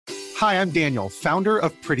Hi, I'm Daniel, founder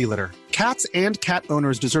of Pretty Litter. Cats and cat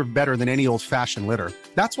owners deserve better than any old-fashioned litter.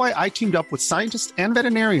 That's why I teamed up with scientists and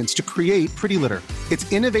veterinarians to create Pretty Litter.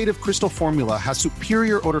 Its innovative crystal formula has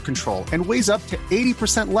superior odor control and weighs up to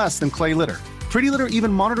 80% less than clay litter. Pretty Litter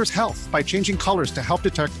even monitors health by changing colors to help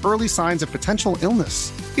detect early signs of potential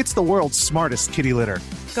illness. It's the world's smartest kitty litter.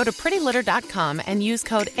 Go to prettylitter.com and use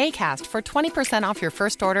code ACAST for 20% off your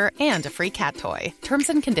first order and a free cat toy. Terms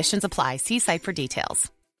and conditions apply. See site for details.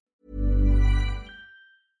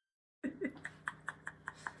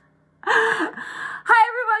 Hi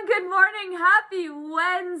everyone, good morning. Happy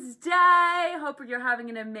Wednesday. Hope you're having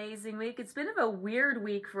an amazing week. It's been a weird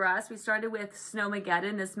week for us. We started with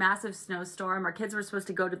Snowmageddon, this massive snowstorm. Our kids were supposed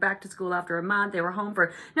to go back to school after a month. They were home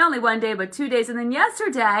for not only 1 day, but 2 days. And then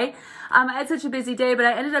yesterday, I had such a busy day, but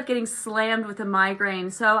I ended up getting slammed with a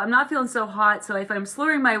migraine. So I'm not feeling so hot. So if I'm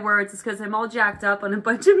slurring my words, it's because I'm all jacked up on a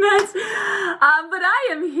bunch of meds. But I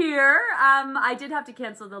am here. I did have to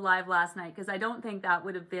cancel the live last night because I don't think that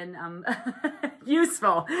would have been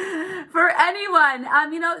useful for anyone.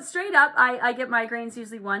 Straight up, I get migraines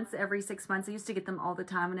usually once every 6 months. I used to get them all the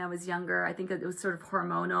time when I was younger. I think it was sort of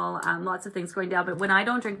hormonal, lots of things going down. But when I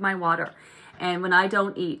don't drink my water, and when I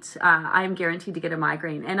don't eat, I am guaranteed to get a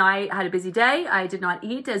migraine. And I had a busy day. I did not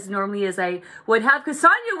eat as normally as I would have because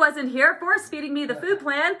Sonia wasn't here force feeding me the food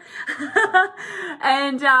plan.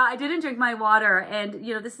 And I didn't drink my water. And,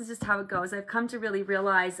 this is just how it goes. I've come to really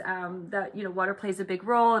realize that, water plays a big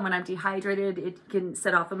role. And when I'm dehydrated, it can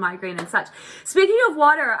set off a migraine and such. Speaking of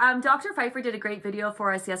water, Dr. Pfeiffer did a great video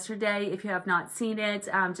for us yesterday. If you have not seen it,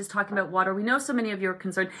 just talking about water. We know so many of you are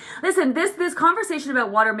concerned. Listen, this conversation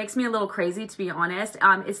about water makes me a little crazy, to be honest.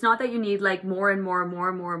 It's not that you need like more and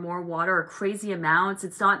more water or crazy amounts.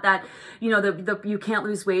 It's not that you can't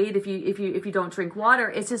lose weight if you don't drink water.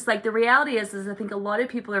 It's just like the reality is I think a lot of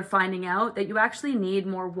people are finding out that you actually need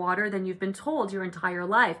more water than you've been told your entire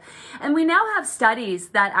life. And we now have studies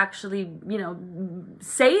that actually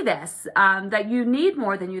say this, that you need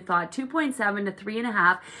more than you thought. 2.7 to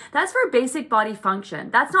 3.5. That's for basic body function.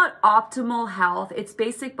 That's not optimal health. It's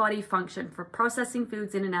basic body function for processing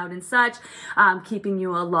foods in and out and such. Keeping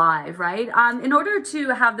you alive, right? In order to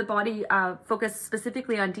have the body focus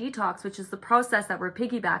specifically on detox, which is the process that we're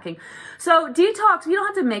piggybacking. So detox, you don't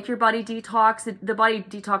have to make your body detox. The body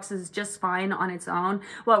detoxes just fine on its own.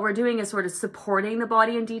 What we're doing is sort of supporting the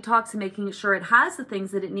body in detox and making sure it has the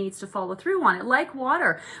things that it needs to follow through on it, like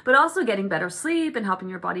water, but also getting better sleep and helping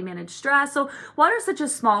your body manage stress. So water is such a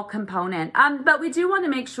small component. But we do want to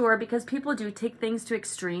make sure, because people do take things to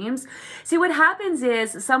extremes. See, what happens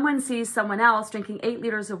is someone sees someone else drinking 8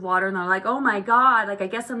 liters of water and they're like, oh my God, like I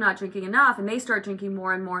guess I'm not drinking enough, and they start drinking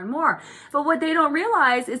more and more and more. But what they don't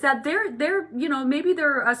realize is that they're maybe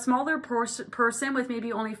they're a smaller person with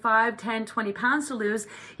maybe only 5, 10, 20 pounds to lose,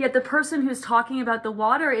 yet the person who's talking about the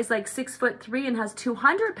water is like 6'3" and has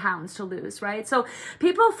 200 pounds to lose, right? So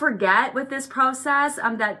people forget with this process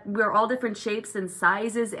that we're all different shapes and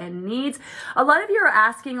sizes and needs. A lot of you are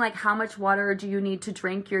asking like, how much water do you need to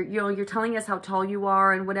drink? You're telling us how tall you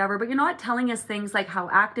are and whatever, but you're not telling us things like how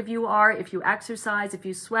active you are, if you exercise, if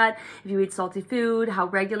you sweat, if you eat salty food, how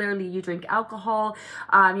regularly you drink alcohol,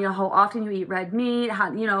 how often you eat red meat,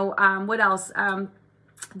 what else? How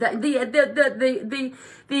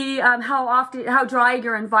dry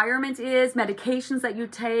your environment is, medications that you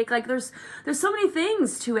take. Like there's so many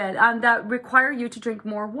things to it that require you to drink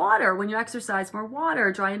more water. When you exercise, more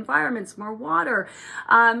water, dry environments, more water.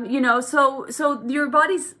 So your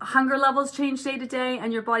body's hunger levels change day to day,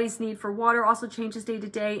 and your body's need for water also changes day to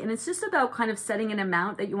day. And it's just about kind of setting an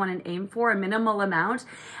amount that you want to aim for, a minimal amount.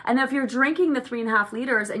 And if you're drinking the 3.5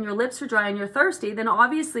 liters and your lips are dry and you're thirsty, then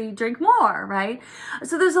obviously drink more, right?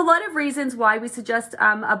 So there's a lot of reasons why we suggest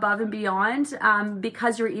above and beyond,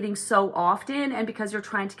 because you're eating so often and because you're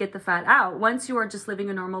trying to get the fat out. Once you are just living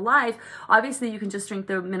a normal life, obviously you can just drink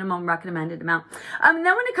the minimum recommended amount. Then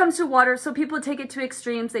when it comes to water, so people take it to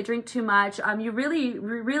extremes, they drink too much. You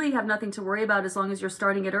really have nothing to worry about as long as you're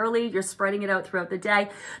starting it early, you're spreading it out throughout the day.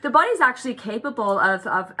 The body's actually capable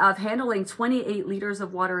of handling 28 liters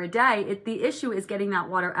of water a day. The issue is getting that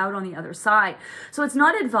water out on the other side. So it's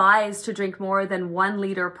not advised to drink more than 1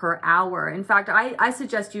 liter per hour. In fact, I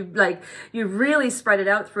suggest you really spread it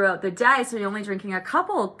out throughout the day, so you're only drinking a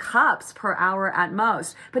couple cups per hour at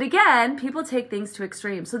most. But again, people take things to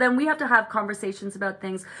extremes. So then we have to have conversations about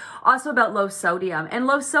things also about low sodium. And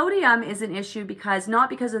low sodium is an issue not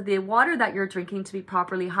because of the water that you're drinking to be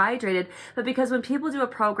properly hydrated, but because when people do a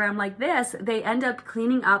program like this, they end up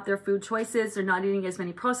cleaning up their food choices. They're not eating as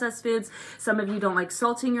many processed foods. Some of you don't like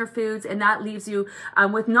salting your foods, and that leaves you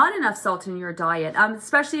with not enough salt in your diet.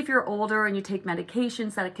 especially if you're older and you take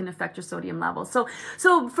medications that it can affect your sodium levels. So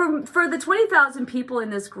for the 20,000 people in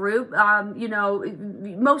this group, you know,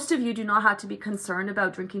 most of you do not have to be concerned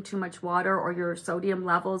about drinking too much water or your sodium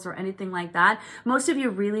levels or anything like that. Most of you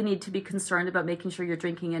really need to be concerned about making sure you're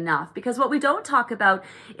drinking enough, because what we don't talk about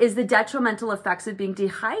is the detrimental effects of being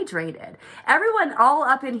dehydrated. Everyone all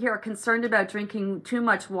up in here are concerned about drinking too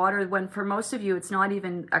much water, when for most of you it's not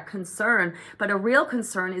even a concern, but a real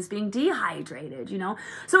concern is being dehydrated, you know.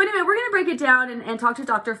 So anyway, we're going to break it down and talk to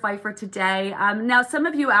Dr. Pfeiffer today. Now, some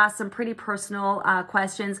of you asked some pretty personal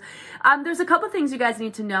questions. There's a couple things you guys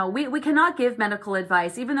need to know. We cannot give medical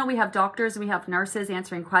advice, even though we have doctors and we have nurses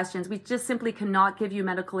answering questions. We just simply cannot give you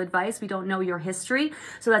medical advice. We don't know your history,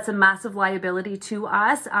 so that's a massive liability to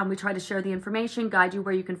us. We try to share the information, guide you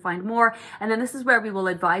where you can find more, and then this is where we will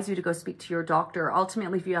advise you to go speak to your doctor.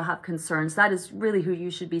 Ultimately, if you have concerns, that is really who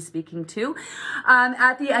you should be speaking to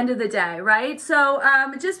at the end of the day, right? So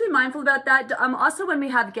just be mindful about that. Also, when we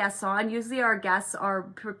have guests on, usually our guests are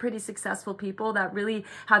pretty successful people that really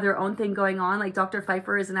have their own thing going on. Like Dr.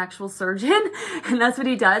 Pfeiffer is an actual surgeon, and that's what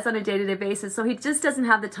he does on a day-to-day basis. So he just doesn't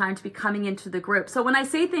have the time to be coming into the group. So when I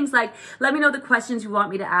say things like, let me know the questions you want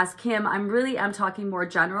me to ask him, I'm talking more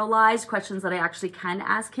generalized questions that I actually can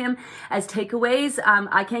ask him as takeaways.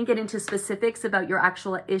 I can't get into specifics about your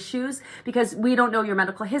actual issues because we don't know your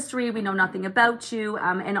medical history. We know nothing about you.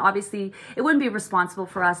 And obviously it wouldn't be responsible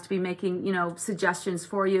for us to be making, you know, suggestions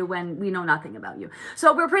for you when we know nothing about you.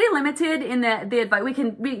 So we're pretty limited in the advice. We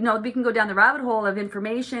can go down the rabbit hole of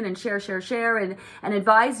information and share and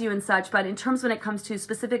advise you and such. But in terms when it comes to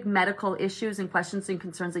specific medical issues and questions and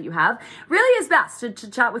concerns that you have, really is best to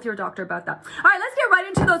chat with your doctor about that. All right, let's get right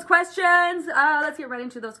into those questions.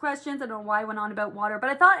 I don't know why I went on about water, but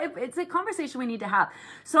I thought it's a conversation we need to have.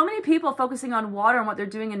 So many people focusing on water and what they're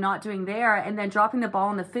doing and not doing there, and then dropping the ball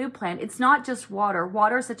on the food plan. It's not just water.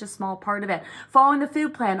 Water is such a small part of it. Following the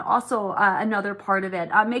food plan, also another part of it.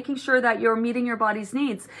 Making sure that you're meeting your body's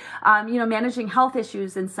needs. You know, managing health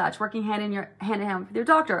issues and such. Working hand in hand with your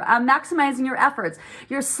doctor. Maximizing your efforts,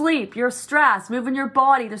 your sleep, your stress, moving your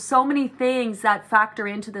body. There's so many things that factor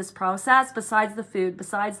into this process besides the food,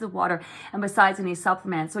 besides the water, and besides any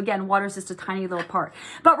supplements. So again, water is just a tiny little part.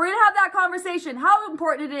 But we're going to have that conversation, how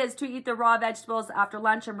important it is to eat the raw vegetables after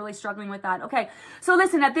lunch. I'm really struggling with that. Okay, so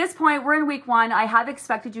listen, at this point, we're in week 1. I have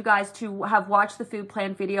expected you guys to have watched the food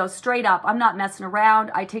plan video straight up. I'm not messing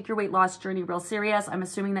around. I take your weight loss journey real serious. I'm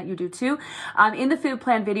assuming that you do too. In the food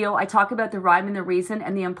plan video, I talk about the rhyme and the reason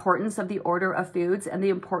and the importance of the order of foods and the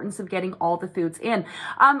importance of getting all the foods in.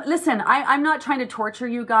 Listen, I'm not trying to torture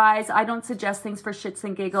you guys. I don't suggest things for shits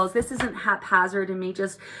and giggles. This isn't haphazard and me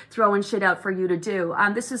just throwing shit out for you to do.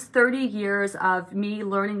 This is 30 years of me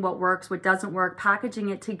learning what works, what doesn't work, packaging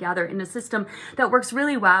it together in a system that works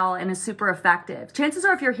really well and is super effective. Chances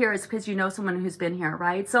are if you're here, it's because you know someone who's been here,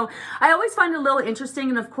 right? So I always find it a little interesting,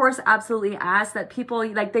 and of course, absolutely ask that people,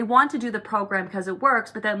 like, they want to do the program because it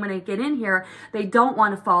works, but then when they get in here, they don't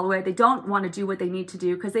want to follow it. They don't want to do what they need to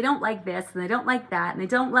do because they don't like this and they don't like that and they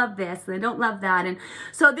don't love this and they don't love that. And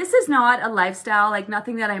so this is not a lifestyle. Like,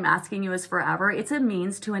 nothing that I'm asking you is forever. It's a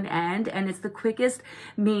means to an end, and it's the quickest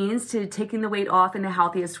means to taking the weight off in the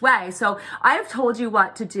healthiest way. So I have told you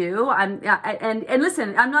what to do. And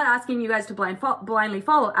listen, I'm not asking you guys to blindly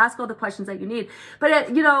follow. Ask all the questions that you need.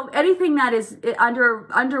 But you know, anything that is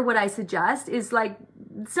under what I suggest is like,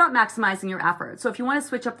 it's not maximizing your effort. So if you want to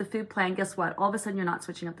switch up the food plan, guess what? All of a sudden you're not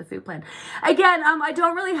switching up the food plan. Again, I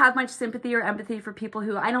don't really have much sympathy or empathy for people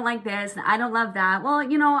who, I don't like this and I don't love that. Well,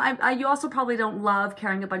 you know, you also probably don't love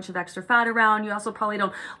carrying a bunch of extra fat around. You also probably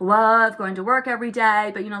don't love going to work every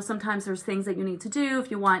day, but you know, sometimes there's things that you need to do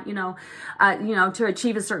if you want, to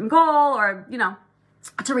achieve a certain goal, or,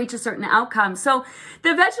 to reach a certain outcome. So the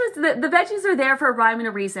veggies are there for a rhyme and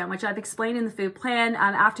a reason, which I've explained in the food plan.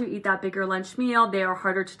 After you eat that bigger lunch meal, they are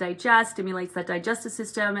harder to digest, stimulates that digestive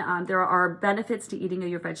system. There are benefits to eating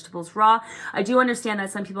your vegetables raw. I do understand that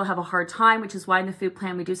some people have a hard time, which is why in the food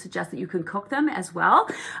plan we do suggest that you can cook them as well.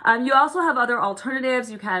 You also have other alternatives.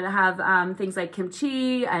 You can have things like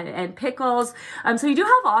kimchi and pickles. So you do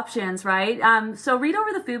have options, right? So read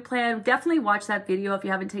over the food plan. Definitely watch that video if you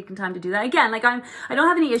haven't taken time to do that. Again, like I don't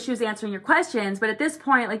have any issues answering your questions, but at this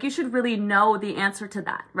point, like, you should really know the answer to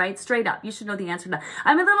that, right? Straight up, you should know the answer to that.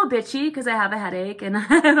 I'm a little bitchy because I have a headache and I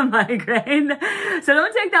have a migraine, so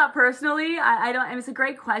don't take that personally. I don't. It's a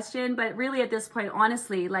great question, but really at this point,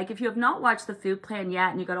 honestly, like, if you have not watched the food plan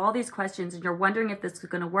yet and you got all these questions and you're wondering if this is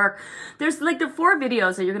going to work, there's like the 4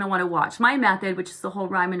 videos that you're going to want to watch. My method, which is the whole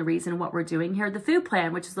rhyme and reason what we're doing here. The food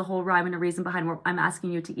plan, which is the whole rhyme and reason behind what I'm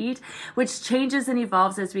asking you to eat, which changes and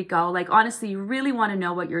evolves as we go. Like, honestly, you really want want to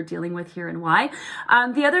know what you're dealing with here and why.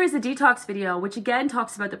 The other is a detox video, which again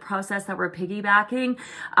talks about the process that we're piggybacking,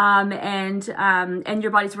 and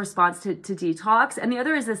your body's response to detox. And the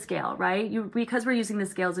other is the scale, right? Because we're using the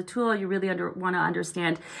scale as a tool, you really want to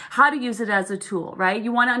understand how to use it as a tool, right?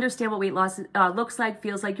 You want to understand what weight loss looks like,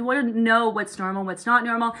 feels like. You want to know what's normal, what's not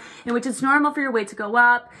normal, and which is normal for your weight to go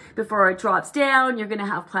up before it drops down. You're going to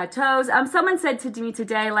have plateaus. Someone said to me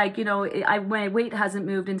today, like, you know, my weight hasn't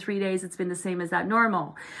moved in 3 days. It's been the same as that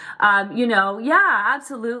normal. You know, yeah,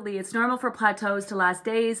 absolutely. It's normal for plateaus to last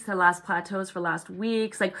days, to last plateaus for last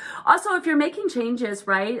weeks. Like, also, if you're making changes,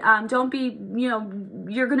 right, don't be, you know,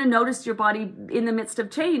 you're going to notice your body in the midst of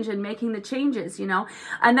change and making the changes, you know,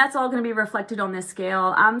 and that's all going to be reflected on this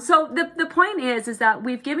scale. So the point is that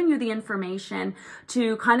we've given you the information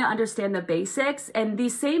to kind of understand the basics, and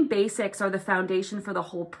these same basics are the foundation for the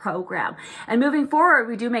whole program. And moving forward,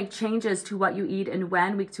 we do make changes to what you eat and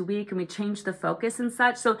when, week to week, and we change the focus and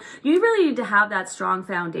such. So you really need to have that strong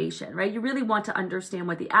foundation, right? You really want to understand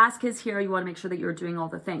what the ask is here. You want to make sure that you're doing all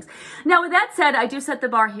the things. Now, with that said, I do set the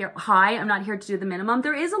bar here high. I'm not here to do the minimum.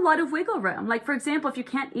 There is a lot of wiggle room. Like, for example, if you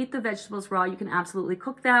can't eat the vegetables raw, you can absolutely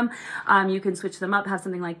cook them. You can switch them up, have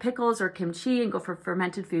something like pickles or kimchi, and go for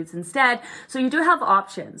fermented foods instead. So you do have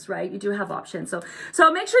options, right? You do have options.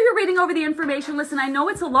 So make sure you're reading over the information. Listen, I know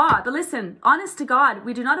it's a lot, but listen, honest to God,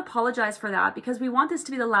 we do not apologize for that, because we want this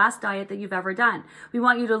to be the last diet that you've ever done. We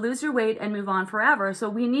want you to lose your weight and move on forever. So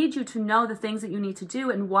we need you to know the things that you need to do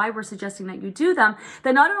and why we're suggesting that you do them.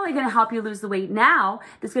 They're not only going to help you lose the weight now,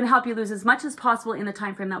 that's going to help you lose as much as possible in the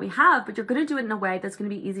time frame that we have, but you're going to do it in a way that's going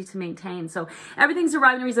to be easy to maintain. So everything's a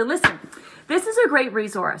rhyme and reason. Listen, this is a great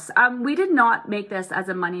resource. We did not make this as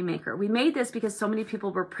a money maker. We made this because so many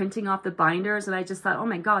people were printing off the binders, and I just thought, oh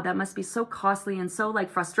my God, that must be so costly and so like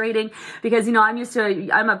frustrating, because, you know, I'm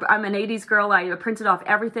an 80s girl. I printed off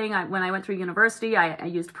everything. When I went through university, I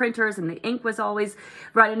used printers, and the ink was always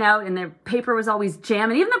running out, and the paper was always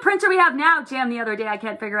jammed. And even the printer we have now jammed the other day. I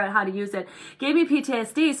can't figure out how to use it. Gave me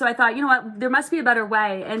PTSD. So I thought, you know what, there must be a better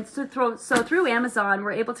way. And so through Amazon,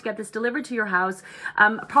 we're able to get this delivered to your house,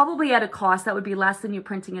 probably at a cost that would be less than you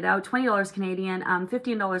printing it out, $20 Canadian,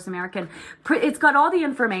 $15 American. It's got all the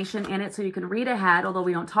information in it, so you can read ahead, although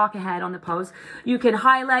we don't talk ahead on the post. You can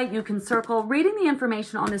highlight, you can circle. Reading the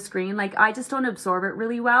information on the screen, like, I just don't absorb it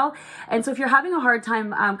really well. And so if you're having a hard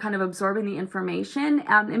time kind of absorbing the information,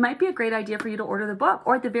 it might be a great idea for you to order the book,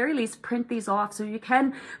 or at the very least print these off so you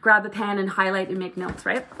can grab a pen and highlight and make notes,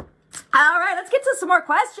 right? All right, let's get to some more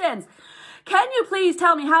questions. Can you please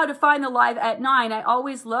tell me how to find the live at 9? I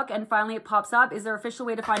always look and finally it pops up. Is there an official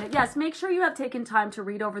way to find it? Yes, make sure you have taken time to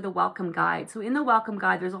read over the welcome guide. So in the welcome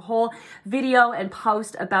guide, there's a whole video and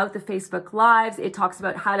post about the Facebook Lives. It talks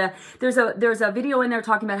about how to, there's a video in there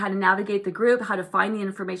talking about how to navigate the group, how to find the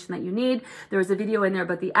information that you need. There's a video in there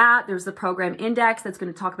about the app. There's the program index that's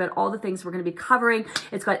going to talk about all the things we're going to be covering.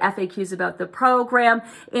 It's got FAQs about the program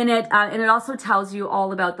in it. And it also tells you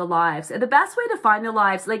all about the lives. The best way to find the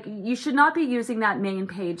lives, like, you should not be using that main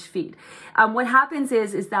page feed. What happens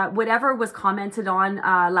is that whatever was commented on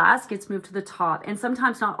last gets moved to the top, and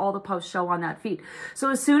sometimes not all the posts show on that feed. So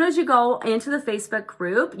as soon as you go into the Facebook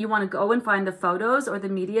group, you want to go and find the photos or the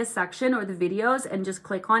media section or the videos and just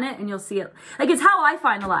click on it, and you'll see it. Like, it's how I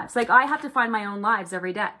find the lives. Like, I have to find my own lives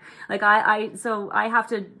every day. Like, so I have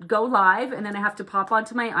to go live, and then I have to pop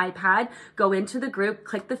onto my iPad, go into the group,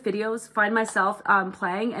 click the videos, find myself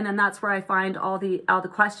playing, and then that's where I find all the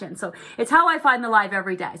questions. So it's how I find the live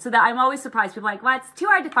every day. So that I'm always surprised. People are like, well, it's too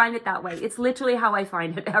hard to find it that way. It's literally how I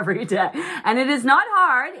find it every day. And it is not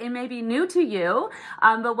hard. It may be new to you,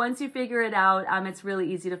 but once you figure it out, it's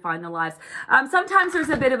really easy to find the lives. Sometimes there's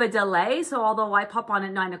a bit of a delay. So although I pop on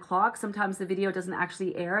at 9 o'clock, sometimes the video doesn't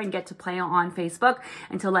actually air and get to play on Facebook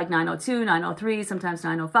until like 9:02, 9:03, sometimes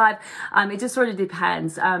 9:05. It just sort of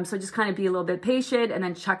depends. So just kind of be a little bit patient, and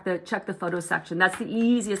then check the photo section. That's the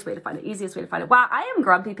easiest way to find it. Wow, I am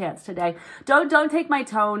grumpy pants today. Don't take my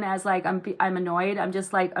tone as like I'm annoyed. I'm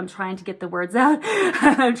just like, I'm trying to get the words out.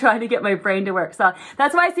 I'm trying to get my brain to work. So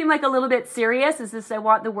that's why I seem like a little bit serious, is this, I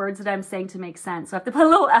want the words that I'm saying to make sense. So I have to put a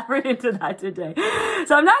little effort into that today.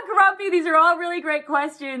 So I'm not grumpy. These are all really great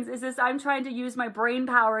questions. Is this, I'm trying to use my brain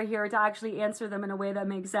power here to actually answer them in a way that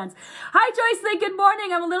makes sense. Hi, Joyce Lee. Good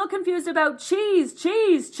morning. I'm a little confused about cheese.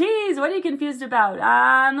 What are you confused about?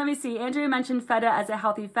 Let me see. Andrea mentioned feta as a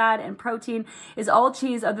healthy fat, and protein is all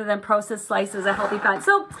cheese other than processed processed slices of healthy fat.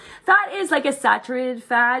 So fat is like a saturated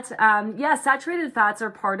fat. Saturated fats are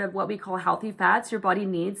part of what we call healthy fats. Your body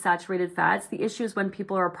needs saturated fats. The issue is when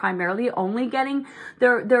people are primarily only getting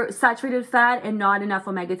their saturated fat and not enough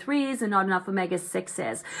omega-3s and not enough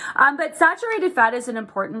omega-6s. But saturated fat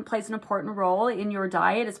plays an important role in your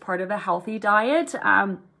diet as part of a healthy diet.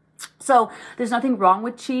 So there's nothing wrong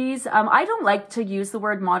with cheese. I don't like to use the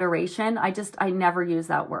word moderation. I never use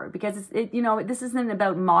that word because this isn't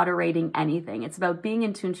about moderating anything. It's about being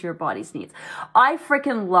in tune to your body's needs. I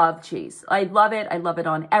freaking love cheese. I love it. I love it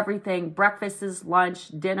on everything. Breakfasts, lunch,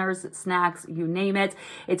 dinners, snacks, you name it.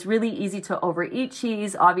 It's really easy to overeat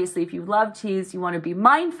cheese. Obviously, if you love cheese, you want to be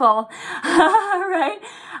mindful, right,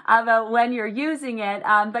 about when you're using it.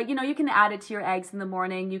 But you can add it to your eggs in the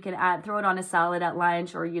morning. You can throw it on a salad at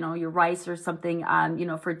lunch, or your rice or something,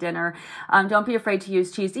 for dinner. Don't be afraid to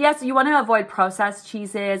use cheese. Yes, you want to avoid processed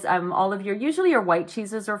cheeses. Usually your white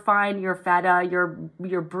cheeses are fine. Your feta,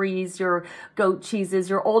 your bries, your goat cheeses,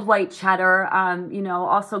 your old white cheddar,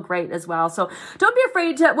 also great as well. So don't be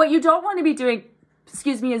afraid what you don't want to be doing,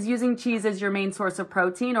 is using cheese as your main source of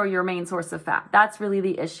protein or your main source of fat. That's really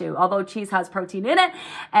the issue. Although cheese has protein in it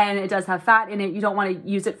and it does have fat in it, you don't want to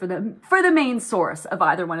use it for the main source of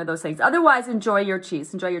either one of those things. Otherwise, enjoy your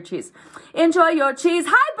cheese. Enjoy your cheese. Enjoy your cheese.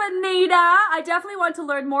 Hi, Bonita. I definitely want to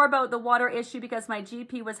learn more about the water issue because my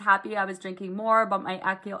GP was happy I was drinking more, but my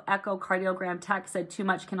echocardiogram tech said too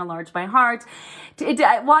much can enlarge my heart.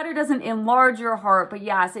 Water doesn't enlarge your heart, but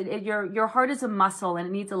yes, your heart is a muscle and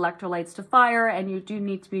it needs electrolytes to fire, and you do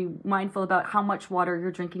need to be mindful about how much water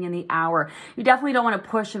you're drinking in the hour. You definitely don't want to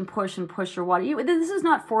push your water. This is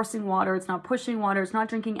not forcing water. It's not pushing water. It's not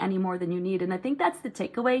drinking any more than you need. And I think that's the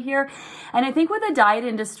takeaway here. And I think with the diet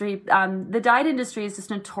industry is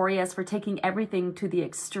just notorious for taking everything to the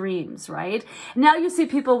extremes, right? Now you see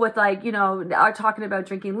people with are talking about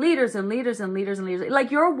drinking liters and liters and liters and liters.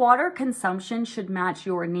 Like, your water consumption should match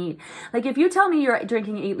your need. Like, if you tell me you're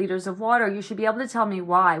drinking 8 liters of water, you should be able to tell me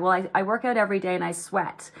why. Well, I work out every day and I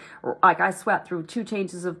sweat. I sweat through 2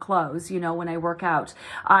 changes of clothes, when I work out.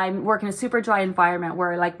 I'm working in a super dry environment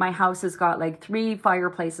where my house has got 3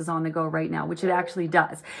 fireplaces on the go right now, which it actually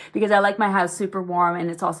does, because I like my house super warm and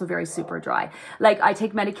it's also very super dry. I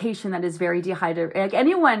take medication that is very dehydrated.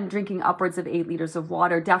 Anyone drinking upwards of 8 liters of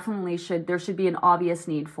water definitely there should be an obvious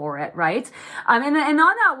need for it, right? And on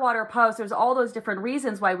that water post, there's all those different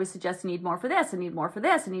reasons why we suggest you need more for this and need more for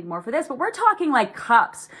this and need more for this, but we're talking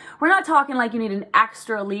cups. We're not talking you need an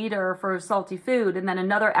extra liter for salty food and then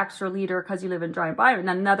another extra liter because you live in a dry environment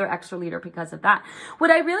and another extra liter because of that. What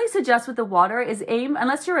I really suggest with the water is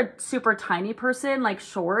unless you're a super tiny person,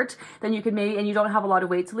 short, then you could and you don't have a lot of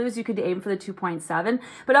weight to lose, you could aim for the 2.7.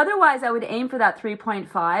 But otherwise, I would aim for that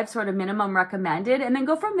 3.5 sort of minimum recommended and then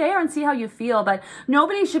go from there and see how you feel. But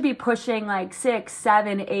nobody should be pushing 6,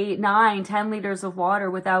 7, 8, 9, 10 liters of water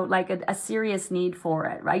without a serious need for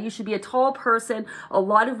it, right? You should be a tall person, a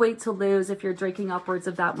lot of weight to lose if you're drinking upwards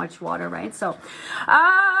of that much water, right? So,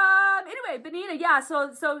 anyway, Benita, yeah,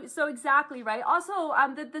 so exactly, right? Also,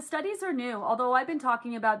 the studies are new. Although I've been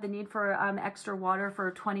talking about the need for extra water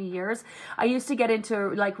for 20 years, I used to get into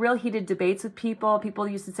real heated debates with people. People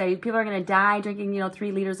used to say people are going to die drinking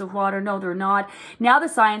 3 liters of water. No, they're not. Now the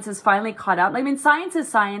science has finally caught up. Science is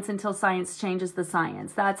science until science changes the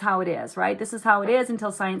science. That's how it is, right? This is how it is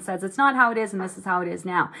until science says it's not how it is, and this is how it is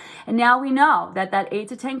now. And now we know that 8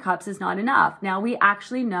 to 10 cups is not enough. Now we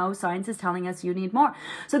actually know science is telling us you need more.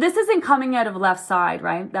 So this isn't coming out of left side,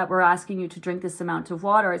 right? That we're asking you to drink this amount of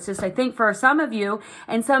water. It's just, I think for some of you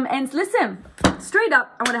and listen, straight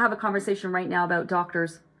up, I want to have a conversation right now about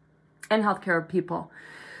doctors and healthcare people.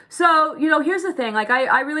 So, here's the thing,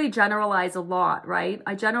 I really generalize a lot, right?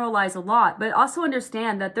 I generalize a lot, but also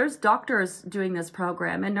understand that there's doctors doing this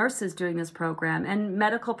program and nurses doing this program and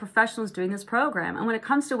medical professionals doing this program. And when it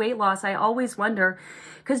comes to weight loss, I always wonder,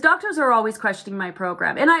 because doctors are always questioning my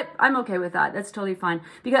program, and I'm okay with that. That's totally fine.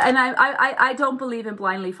 I don't believe in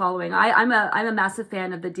blindly following. I'm a massive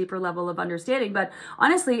fan of the deeper level of understanding. But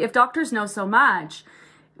honestly, if doctors know so much,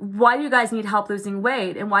 why do you guys need help losing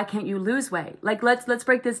weight, and why can't you lose weight? Let's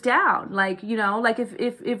break this down.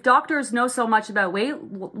 If doctors know so much about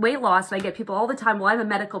weight loss, and I get people all the time, well, I'm a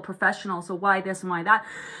medical professional, so why this and why that?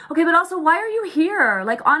 Okay, but also, why are you here?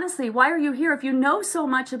 Honestly, why are you here? If you know so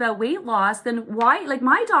much about weight loss, then why?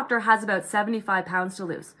 My doctor has about 75 pounds to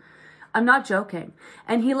lose. I'm not joking.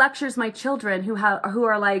 And he lectures my children who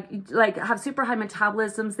are have super high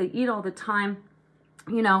metabolisms. They eat all the time.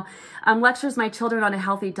 lectures my children on a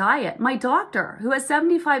healthy diet. My doctor, who has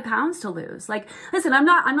 75 pounds to lose. Like, listen, I'm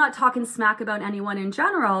not talking smack about anyone in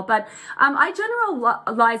general, but I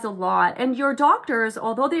generalize a lot. And your doctors,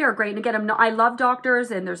 although they are great, and again, I love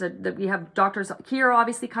doctors, and we have doctors here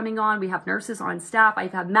obviously coming on. We have nurses on staff. I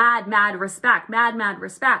have mad respect. But,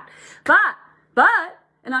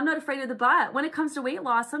 and I'm not afraid of the but, when it comes to weight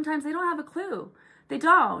loss, sometimes they don't have a clue. They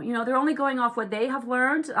don't, they're only going off what they have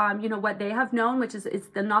learned, what they have known, which is it's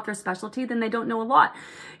not their specialty, then they don't know a lot,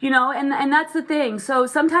 and that's the thing. So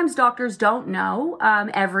sometimes doctors don't know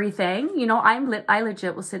everything. I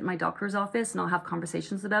legit will sit in my doctor's office and I'll have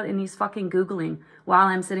conversations about it, and he's fucking Googling while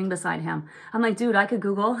I'm sitting beside him. I'm like, dude, I could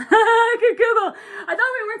Google. I could Google. I thought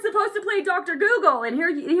we weren't supposed to play Dr. Google, and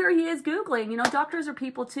here he is Googling. Doctors are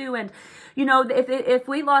people too, and if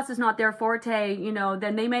weight loss is not their forte,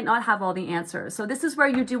 then they might not have all the answers. So this is where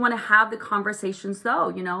you do want to have the conversations though,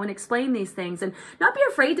 and explain these things, and not be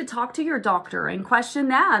afraid to talk to your doctor and question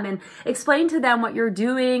them and explain to them what you're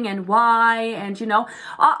doing and why. And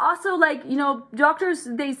also, like, doctors,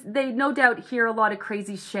 they no doubt hear a lot of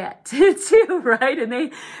crazy shit too, right?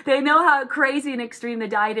 And they know how crazy and extreme the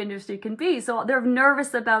diet industry can be. So they're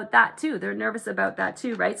nervous about that too.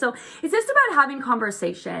 Right? So it's just about having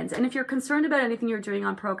conversations. And if you're concerned about anything you're doing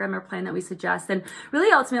on program or plan that we suggest, then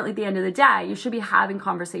really ultimately at the end of the day, you should be having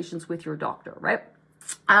conversations with your doctor, right?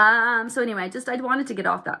 So anyway, I wanted to get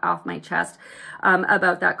off my chest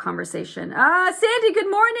about that conversation. Sandy, good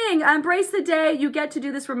morning. Embrace the day. You get to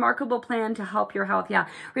do this remarkable plan to help your health. Yeah,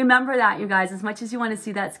 remember that, you guys. As much as you want to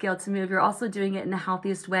see that scale to move, you're also doing it in the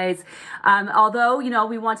healthiest ways. Although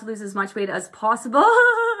we want to lose as much weight as possible,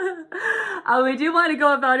 we do want to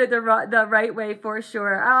go about it the right way for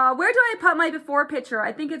sure. Where do I put my before picture?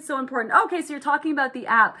 I think it's so important. Okay, so you're talking about the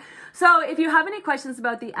app. So if you have any questions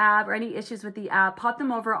about the app or any issues with the app, pop them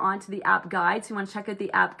over onto the app guide. So you want to check out the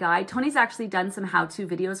app guide. Tony's actually done some how-to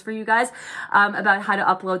videos for you guys about how to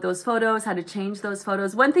upload those photos, how to change those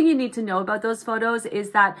photos. One thing you need to know about those photos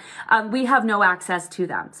is that we have no access to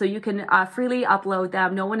them. So you can freely upload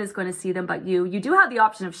them. No one is going to see them but you. You do have the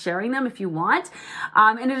option of sharing them if you want.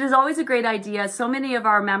 And it is always a great idea. So many of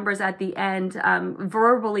our members at the end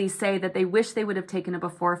verbally say that they wish they would have taken a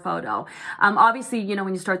before photo. Obviously,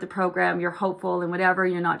 when you start the program, you're hopeful and whatever,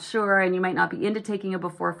 you're not sure, and you might not be into taking a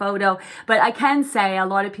before photo. But I can say a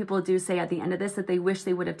lot of people do say at the end of this that they wish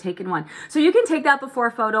they would have taken one. So you can take that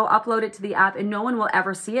before photo, upload it to the app, and no one will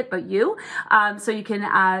ever see it but you. So you can,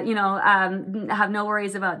 have no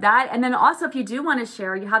worries about that. And then also, if you do want to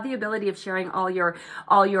share, you have the ability of sharing all your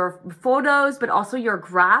photos, but also your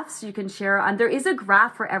graphs. You can share. There is a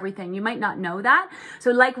graph for everything. You might not know that.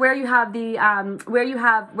 So like where you have the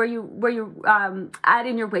where you add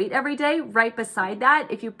in your weight every day, right beside that,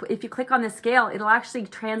 if you click on the scale, it'll actually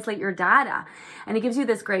translate your data, and it gives you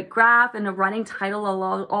this great graph and a running title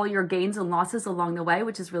of all your gains and losses along the way,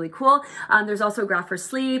 which is really cool. There's also a graph for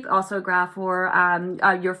sleep, also a graph for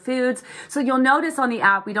your foods. So you'll notice on the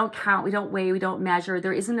app, we don't count, we don't weigh, we don't measure.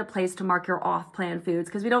 There isn't a place to mark your off-plan foods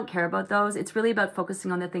because we don't care about those. It's really about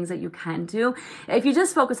focusing on the things that you can do. If you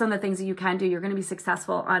just focus on the things that you can do, you're going to be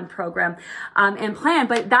successful on program and plan.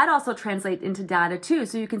 But that also translates into data too.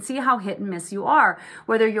 So you can see how hit and miss you are,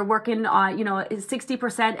 whether you're working on,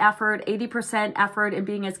 60% effort, 80% effort, and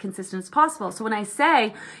being as consistent as possible. So when I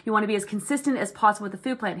say you want to be as consistent as possible with the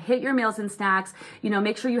food plan, hit your meals and snacks,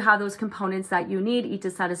 make sure you have those components that you need, eat to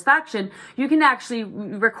satisfaction, you can actually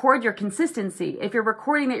record your consistency. If you're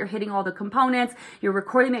recording that you're hitting all the components, you're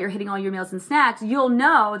recording that you're hitting all your meals and snacks, you'll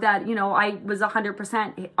know that, I was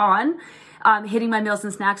 100% on hitting my meals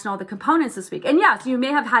and snacks and all the components this week. And yes, you may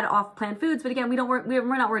have had off-plan foods, but again, we're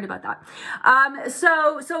not worried about that.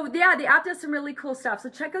 So yeah, the app does some really cool stuff. So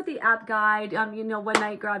check out the app guide. One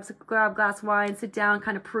night, grab a glass of wine, sit down,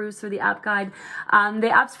 kind of peruse through the app guide. The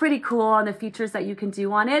app's pretty cool on the features that you can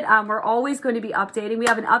do on it. We're always going to be updating. We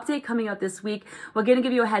have an update coming out this week. We're going to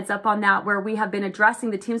give you a heads up on that, where we have been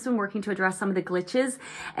the team's been working to address some of the glitches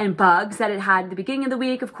and bugs that it had at the beginning of the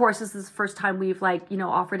week. Of course, this is the first time we've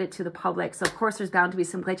offered it to the public. So of course there's bound to be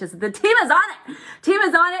some glitches. The team is on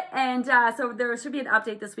it. And so there should be an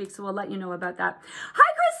update this week. So we'll let you know about that.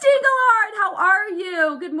 Hi, Christine Gillard. How are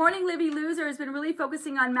you? Good morning, Livy Loser. Has been really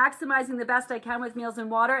focusing on maximizing the best I can with meals and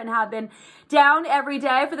water, and have been down every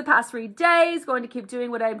day for the past 3 days. Going to keep doing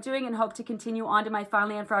what I'm doing and hope to continue on to my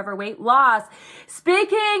finally and forever weight loss.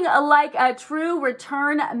 Speaking like a true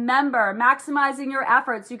return member, maximizing your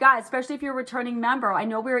efforts. You guys, especially if you're a returning member, I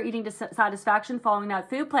know we were eating to satisfaction following that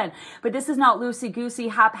food plan, but this is not loosey-goosey,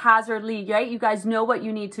 haphazardly, right? You guys know what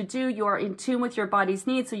you need to do. You're in tune with your body's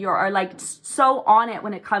needs, so you are so on it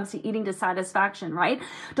when it it comes to eating dissatisfaction, right?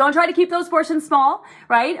 Don't try to keep those portions small,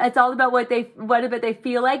 right? It's all about what they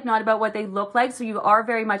feel like, not about what they look like. So you are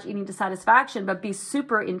very much eating dissatisfaction, but be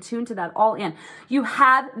super in tune to that, all in. You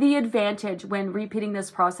have the advantage when repeating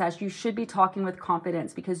this process. You should be talking with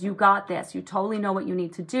confidence because you got this. You totally know what you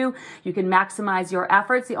need to do. You can maximize your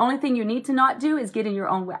efforts. The only thing you need to not do is get in your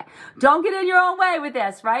own way. Don't get in your own way with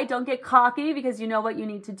this, right? Don't get cocky because you know what you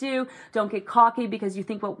need to do. Don't get cocky because you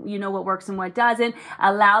think what works and what doesn't.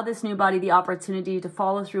 Allow this new body the opportunity to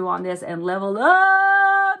follow through on this and level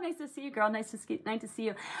up. Nice to see you, girl. Nice to see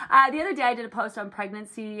you. The other day I did a post on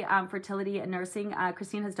pregnancy, fertility, and nursing.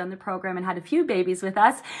 Christine has done the program and had a few babies with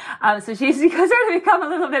us. So she's sort of become a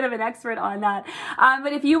little bit of an expert on that.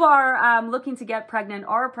 But if you are looking to get pregnant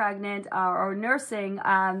or nursing,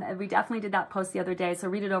 we definitely did that post the other day. So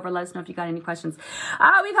read it over. Let us know if you got any questions.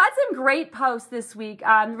 We've had some great posts this week.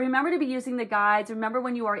 Remember to be using the guides. Remember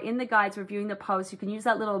when you are in the guides reviewing the post, you can use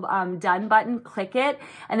that little done button, click it.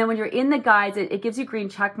 And then when you're in the guides, it gives you green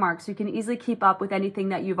check marks. So you can easily keep up with anything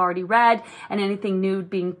that you've already read and anything new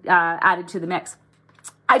being added to the mix.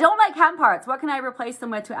 I don't like hemp hearts. What can I replace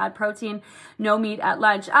them with to add protein? No meat at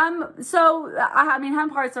lunch.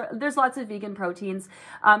 Hemp hearts there's lots of vegan proteins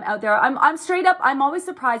out there. I'm straight up, I'm always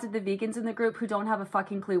surprised at the vegans in the group who don't have a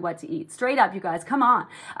fucking clue what to eat. Straight up, you guys, come on.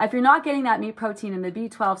 If you're not getting that meat protein and the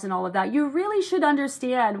B12s and all of that, you really should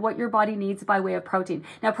understand what your body needs by way of protein.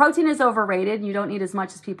 Now, protein is overrated and you don't need as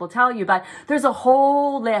much as people tell you, but there's a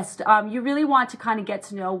whole list. You really want to kind of get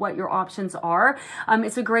to know what your options are.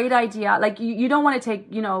 It's a great idea. Like you don't want to take,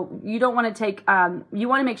 you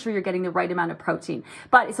want to make sure you're getting the right amount of protein,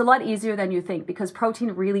 but it's a lot easier than you think because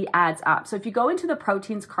protein really adds up. So if you go into the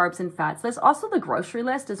proteins, carbs, and fats, there's also the grocery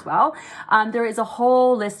list as well. There is a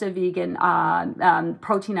whole list of vegan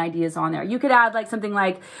protein ideas on there. You could add like something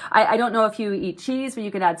like, I don't know if you eat cheese, but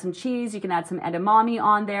you could add some cheese. You can add some edamame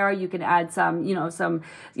on there. You can add some,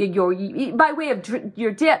 by way of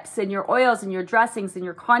your dips and your oils and your dressings and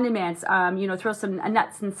your condiments, throw some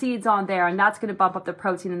nuts and seeds on there, and that's going to bump up the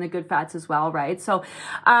protein and the good fats as well, right? So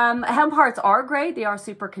hemp hearts are great. They are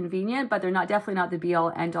super convenient, but they're definitely not the be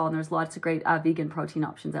all end all. And there's lots of great vegan protein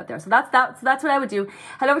options out there. So that's what I would do.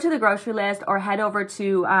 Head over to the grocery list or head over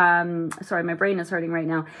to, sorry, my brain is hurting right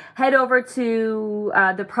now. Head over to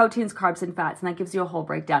the proteins, carbs, and fats, and that gives you a whole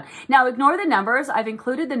breakdown. Now, ignore the numbers. I've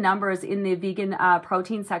included the numbers in the vegan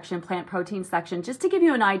protein section, plant protein section, just to give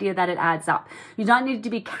you an idea that it adds up. You don't need to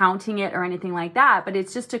be counting it or anything like that, but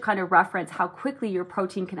it's just to kind of reference how quickly your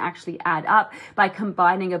protein can actually add up by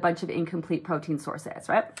combining a bunch of incomplete protein sources,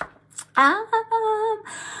 right?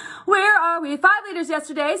 Where are we? 5 liters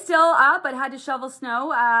yesterday, still up, but had to shovel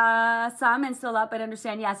snow, some, and still up, but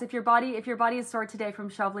understand, yes, if your body is sore today from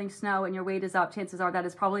shoveling snow and your weight is up, chances are that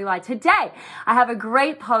is probably why. Today, I have a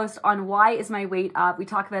great post on why is my weight up. We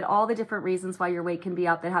talk about all the different reasons why your weight can be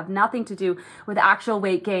up that have nothing to do with actual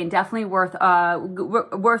weight gain. Definitely worth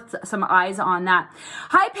some eyes on that.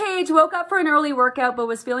 Hi, Paige. Woke up for an early workout, but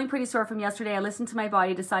was feeling pretty sore from yesterday. I listened to my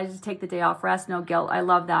body, decided to take the day off rest. No guilt. I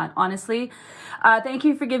love that. Honestly, thank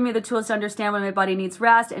you for giving me the tools to understand when my body needs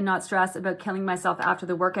rest and not stress about killing myself after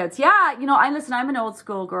the workouts. Yeah, I'm an old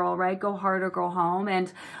school girl, right? Go hard or go home.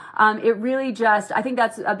 And it really just, I think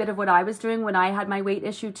that's a bit of what I was doing when I had my weight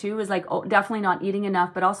issue too, is like definitely not eating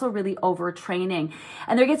enough, but also really overtraining.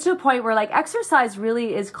 And there gets to a point where like exercise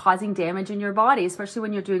really is causing damage in your body, especially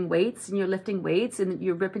when you're doing weights and you're lifting weights and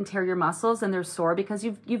you rip and tear your muscles and they're sore because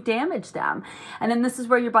you've damaged them. And then this is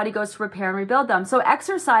where your body goes to repair and rebuild them. So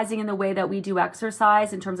exercising in the way that we do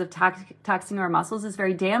exercise in terms of taxing our muscles is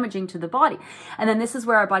very damaging to the body. And then this is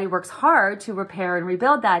where our body works hard to repair and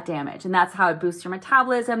rebuild that damage. And that's how it boosts your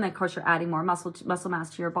metabolism. Then of course you're adding more muscle mass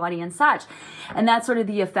to your body and such. And that's sort of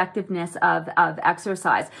the effectiveness of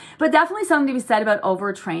exercise. But definitely something to be said about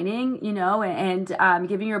overtraining, and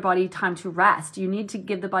giving your body time to rest. You need to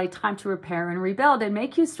give the body time to repair and rebuild and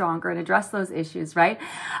make you stronger and address those issues, right?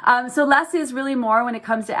 So less is really more when it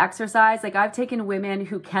comes to exercise. Like I've taken women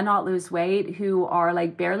who cannot lose weight, who are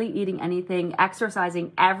like barely eating anything,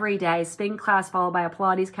 exercising every day, spin class followed by a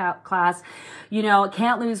Pilates class,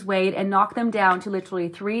 can't lose weight, and knock them down to literally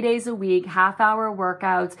 3 days a week, half-hour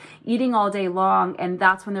workouts, eating all day long, and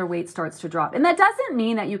that's when their weight starts to drop. And that doesn't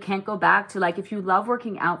mean that you can't go back to, like, if you love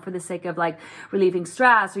working out for the sake of like relieving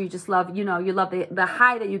stress, or you just love, you love the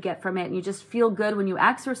high that you get from it, and you just feel good when you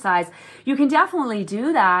exercise, you can definitely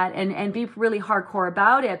do that and be really hardcore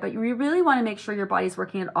about it. But you really want to make sure your body's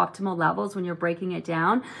working at optimal levels when you're breaking it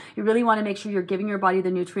down. You really want to make sure you're giving your body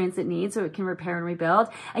the nutrients it needs so it can repair and rebuild,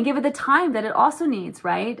 and give it the time that it also needs,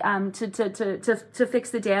 right? To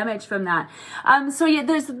fix the damage from that. So yeah,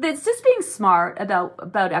 it's just being smart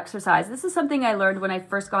about exercise. This is something I learned when I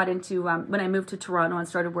first got into, when I moved to Toronto and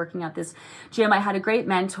started working at this gym. I had a great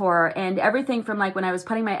mentor, and everything from like when I was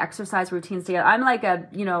putting my exercise routines together, I'm like a,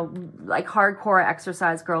 like hardcore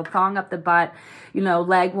exercise girl, thong up the butt,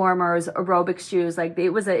 leg warmers, aerobic shoes. Like it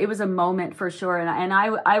was a moment for sure. And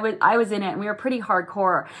I was in it, and we were pretty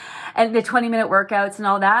hardcore, and the 20-minute workouts and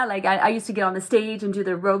all that. Like I used to get on the stage and do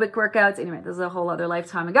the aerobic workouts. Anyway, this is a whole other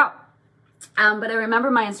lifetime ago. But I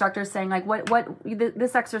remember my instructor saying like,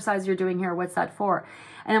 this exercise you're doing here, what's that for?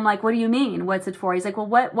 And I'm like, what do you mean? What's it for? He's like, well,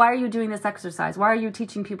 why are you doing this exercise? Why are you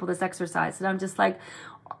teaching people this exercise? And I'm just like,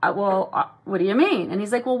 what do you mean? And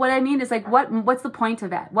he's like, well, what I mean is like, what's the point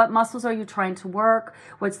of it? What muscles are you trying to work?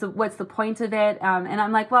 What's the point of it? And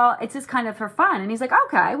I'm like, well, it's just kind of for fun. And he's like,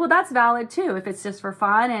 okay, well, that's valid too. If it's just for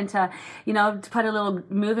fun and to put a little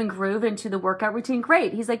move and groove into the workout routine,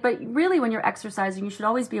 great. He's like, but really when you're exercising, you should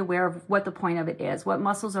always be aware of what the point of it is. What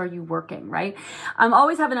muscles are you working, right?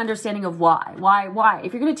 Always have an understanding of why.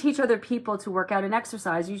 If you're going to teach other people to work out and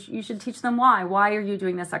exercise, you should teach them why. Why are you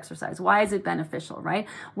doing this exercise? Why is it beneficial, right?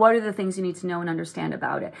 What are the things you need to know and understand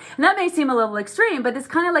about it? And that may seem a little extreme, but it's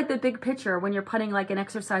kind of like the big picture when you're putting like an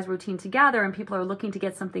exercise routine together and people are looking to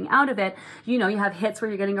get something out of it. You have hits where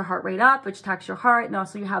you're getting your heart rate up, which attacks your heart. And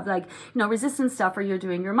also you have like, resistance stuff where you're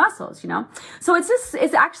doing your muscles, So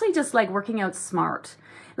it's actually just like working out smart.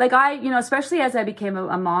 Like especially as I became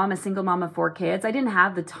a mom, a single mom of 4 kids, I didn't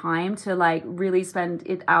have the time to like really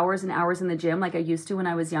spend hours and hours in the gym like I used to when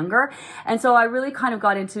I was younger. And so I really kind of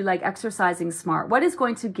got into like exercising smart. What is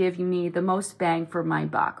going to give me the most bang for my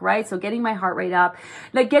buck, right? So getting my heart rate up,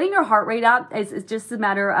 like getting your heart rate up is just a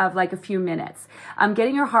matter of like a few minutes.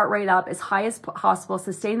 Getting your heart rate up as high as possible,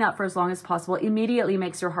 sustain that for as long as possible, immediately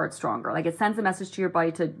makes your heart stronger. Like it sends a message to your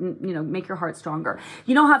body to, make your heart stronger.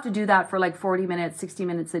 You don't have to do that for like 40 minutes, 60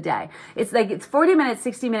 minutes a day. It's 40 minutes,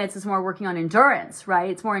 60 minutes is more working on endurance, right?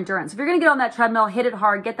 It's more endurance. If you're going to get on that treadmill, hit it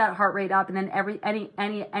hard, get that heart rate up, and then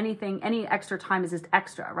any extra time is just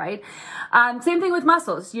extra, right? Same thing with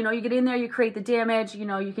muscles. You get in there, you create the damage,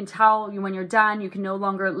 you can tell when you're done, you can no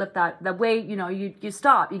longer lift that weight, you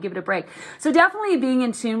stop, you give it a break. So definitely being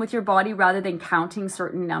in tune with your body rather than counting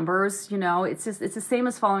certain numbers, it's the same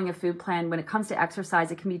as following a food plan. When it comes to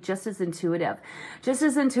exercise, it can be just as intuitive,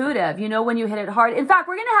 when you hit it hard. In fact,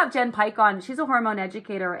 we're going to have Jen Pike on. She's a hormone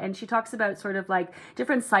educator, and she talks about sort of like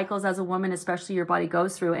different cycles as a woman, especially your body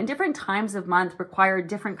goes through, and different times of month require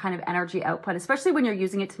different kind of energy output, especially when you're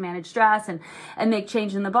using it to manage stress and make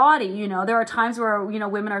change in the body. There are times where,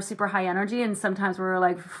 women are super high energy, and sometimes we're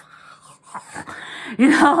like,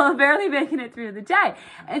 barely making it through the day.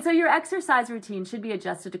 And so your exercise routine should be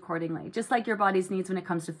adjusted accordingly, just like your body's needs when it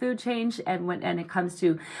comes to food change and when it comes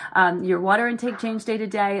to your water intake change day to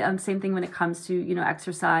day. Same thing when it comes to,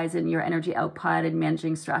 exercise and your energy output and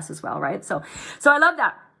managing stress as well, right? So I love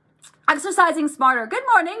that. Exercising smarter. Good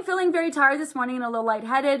morning. Feeling very tired this morning and a little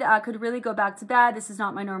lightheaded. Could really go back to bed. This is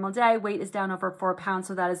not my normal day. Weight is down over 4 pounds,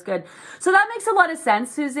 so that is good. So that makes a lot of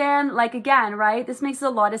sense, Suzanne. Like again, right? This makes a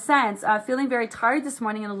lot of sense. Feeling very tired this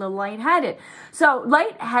morning and a little lightheaded. So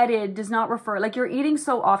lightheaded does not refer, like you're eating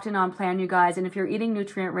so often on plan, you guys. And if you're eating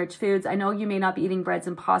nutrient-rich foods, I know you may not be eating breads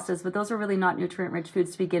and pastas, but those are really not nutrient-rich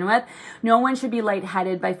foods to begin with. No one should be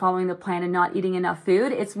lightheaded by following the plan and not eating enough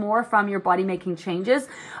food. It's more from your body making changes.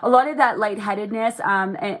 A lot of that lightheadedness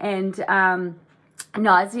and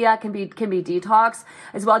nausea can be detox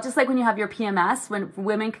as well. Just like when you have your PMS, when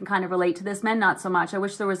women can kind of relate to this, men not so much. I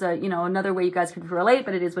wish there was another way you guys could relate,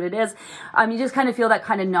 but it is what it is. You just kind of feel that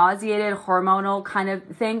kind of nauseated hormonal kind of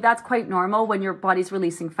thing. That's quite normal when your body's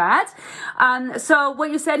releasing fat. So what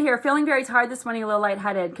you said here, feeling very tired this morning, a little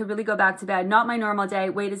lightheaded, could really go back to bed. Not my normal day.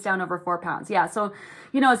 Weight is down over 4 pounds. Yeah. So,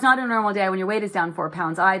 it's not a normal day when your weight is down 4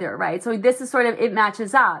 pounds either, right? So this is sort of, it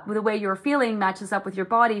matches up with the way you're feeling, matches up with your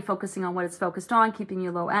body, focusing on what it's focused on, keeping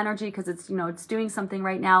you low energy because it's, it's doing something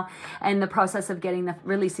right now. And the process of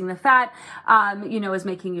releasing the fat, is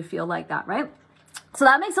making you feel like that, right? So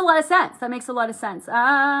that makes a lot of sense.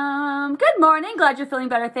 Good morning. Glad you're feeling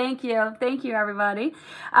better. Thank you. Thank you, everybody.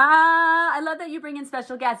 I love that you bring in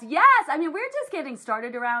special guests. Yes. I mean, we're just getting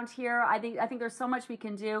started around here. I think there's so much we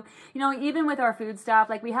can do. Even with our food stuff,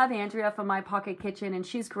 like we have Andrea from My Pocket Kitchen, and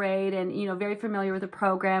she's great and, very familiar with the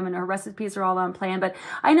program, and her recipes are all on plan. But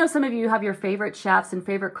I know some of you have your favorite chefs and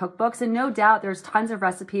favorite cookbooks, and no doubt there's tons of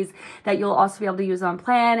recipes that you'll also be able to use on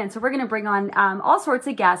plan. And so we're going to bring on all sorts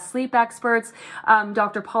of guests, sleep experts,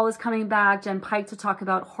 Dr. Paul is coming back, Jen Pike, to talk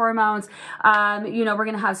about hormones. You know, we're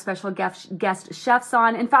going to have special guest chefs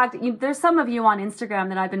on. In fact, there's some of you on Instagram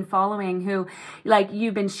that I've been following who, like,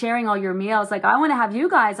 you've been sharing all your meals. Like, I want to have you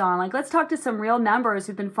guys on. Like, let's talk to some real members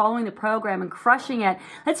who've been following the program and crushing it.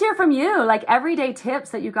 Let's hear from you, like everyday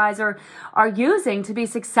tips that you guys are using to be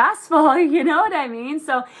successful. You know what I mean?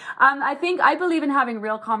 So I believe in having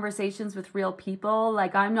real conversations with real people.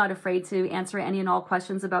 Like, I'm not afraid to answer any and all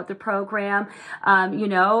questions about the program, you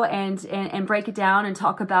know, and break it down and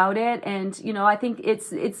talk about it. And, you know, I think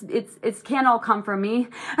it can't all come from me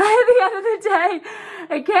at the end of the day.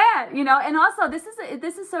 It can't, you know. And also,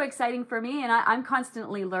 this is so exciting for me, and I'm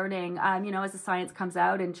constantly learning. You know, as the science comes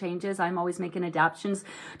out and changes, I'm always making adaptations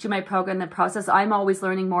to my program, the process. I'm always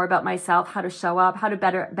learning more about myself, how to show up, how to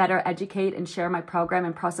better educate and share my program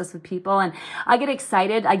and process with people. And I get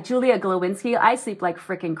excited. Like Julia Glowinski, I sleep like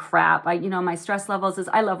freaking crap. You know, my stress levels is,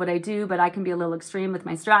 I love what I do, but I can be a little extreme with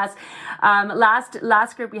my stress.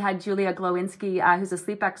 Last group, we had Julia Glowinski, who's a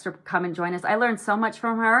sleep expert, come and join us. I learned so much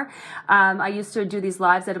from her. I used to do these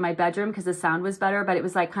lives out of my bedroom because the sound was better, but it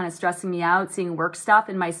was like kind of stressing me out, seeing work stuff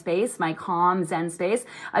in my space, my calm Zen space.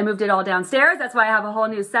 I moved it all downstairs. That's why I have a whole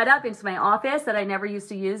new setup into my office that I never used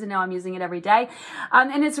to use, and now I'm using it every day.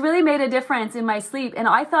 And it's really made a difference in my sleep. And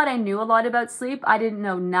I thought I knew a lot about sleep. I didn't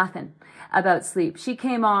know nothing about sleep. She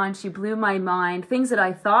came on, she blew my mind. Things that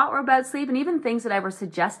I thought were about sleep, and even things that I was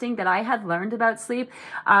suggesting that I had learned about sleep,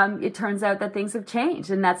 it turns out that things have changed,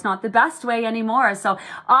 and that's not the best way anymore. So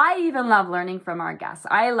I even love learning from our guests.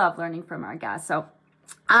 I love learning from our guests. So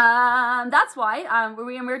that's why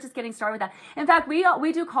we're just getting started with that. In fact, we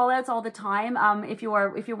do call outs all the time. If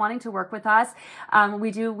you're wanting to work with us,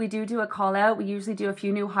 we do a call out. We usually do a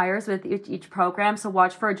few new hires with each program. So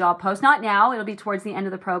watch for a job post. Not now, it'll be towards the end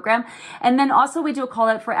of the program. And then also we do a call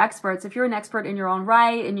out for experts. If you're an expert in your own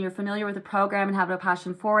right and you're familiar with the program and have a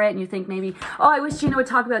passion for it, and you think maybe, oh, I wish Gina would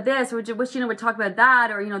talk about this, or I wish Gina would talk about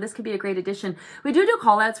that, or, you know, this could be a great addition. We do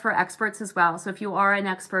call outs for experts as well. So if you are an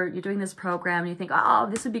expert, you're doing this program and you think, oh,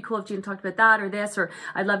 this would be cool if Gina talked about that or this, or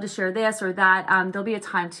I'd love to share this or that. There'll be a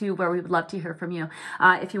time too where we would love to hear from you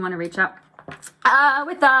if you want to reach out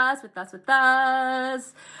with us. Where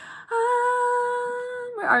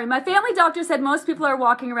are we? My family doctor said most people are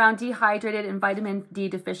walking around dehydrated and vitamin D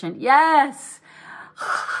deficient. Yes.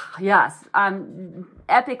 Yes,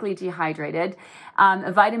 epically dehydrated,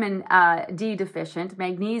 vitamin D deficient,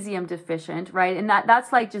 magnesium deficient, right? And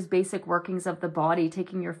that's like just basic workings of the body,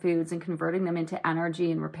 taking your foods and converting them into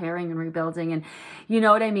energy and repairing and rebuilding, and you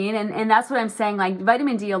know what I mean? And that's what I'm saying, like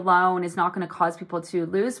vitamin D alone is not going to cause people to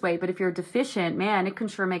lose weight, but if you're deficient, man, it can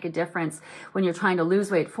sure make a difference when you're trying to lose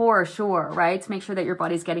weight, for sure, right? To make sure that your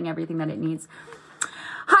body's getting everything that it needs.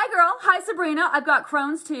 Hi, girl. Hi, Sabrina. I've got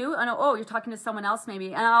Crohn's too. Oh, you're talking to someone else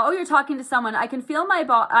maybe. Oh, you're talking to someone. I can feel my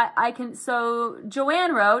body. So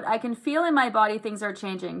Joanne wrote, I can feel in my body things are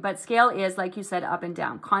changing, but scale is, like you said, up and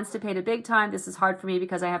down. Constipated big time. This is hard for me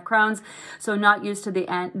because I have Crohn's, so not used to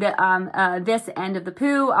this end of the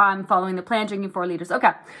poo. I'm following the plan, drinking 4 liters.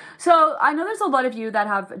 Okay. So I know there's a lot of you that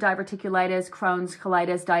have diverticulitis, Crohn's,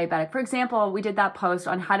 colitis, diabetic. For example, we did that post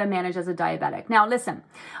on how to manage as a diabetic. Now, listen,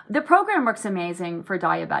 the program works amazing for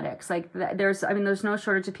diabetics. Like there's no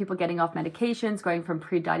shortage of people getting off medications, going from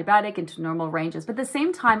pre-diabetic into normal ranges. But at the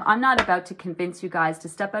same time, I'm not about to convince you guys to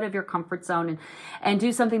step out of your comfort zone and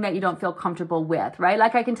do something that you don't feel comfortable with, right?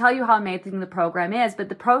 Like I can tell you how amazing the program is, but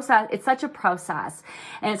the process, it's such a process.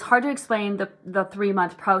 And it's hard to explain the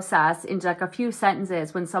 3-month process in like a few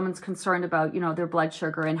sentences when someone's concerned about, you know, their blood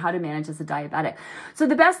sugar and how to manage as a diabetic. So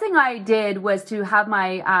the best thing I did was to have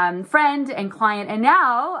my friend and client and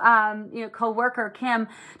now, co-worker Kim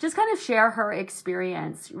just kind of share her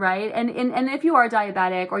experience, right? And if you are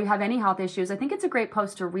diabetic or you have any health issues, I think it's a great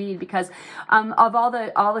post to read because of all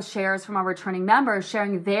the shares from our returning members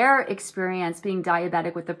sharing their experience being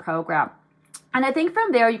diabetic with the program. And I think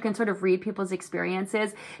from there, you can sort of read people's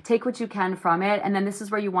experiences, take what you can from it, and then this is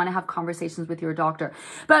where you want to have conversations with your doctor.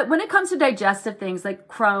 But when it comes to digestive things like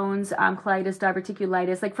Crohn's, colitis,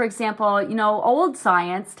 diverticulitis, like for example, you know, old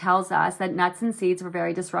science tells us that nuts and seeds are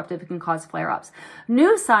very disruptive and can cause flare-ups.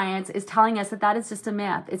 New science is telling us that is just a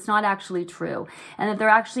myth. It's not actually true, and that there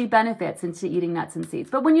are actually benefits into eating nuts and seeds.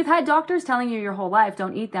 But when you've had doctors telling you your whole life,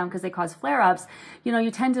 don't eat them because they cause flare-ups, you know, you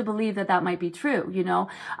tend to believe that might be true, you know.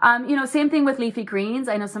 Same thing with leafy greens.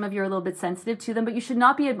 I know some of you are a little bit sensitive to them, but you should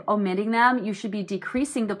not be omitting them. You should be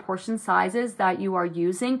decreasing the portion sizes that you are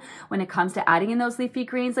using when it comes to adding in those leafy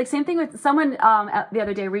greens. Like same thing with someone the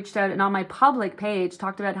other day reached out and on my public page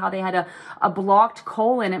talked about how they had a blocked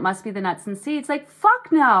colon. It must be the nuts and seeds. Like,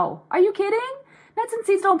 fuck no. Are you kidding? Nuts and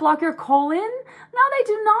seeds don't block your colon. No, they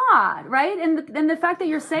do not, right? And the fact that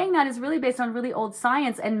you're saying that is really based on really old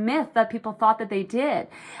science and myth that people thought that they did.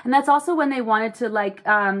 And that's also when they wanted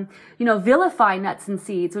to vilify nuts and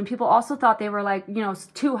seeds, when people also thought they were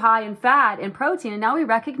too high in fat and protein. And now we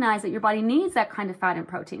recognize that your body needs that kind of fat and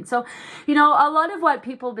protein. So, a lot of what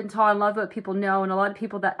people have been taught, a lot of what people know, and a lot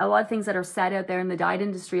of things that are said out there in the diet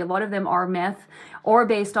industry, a lot of them are myth or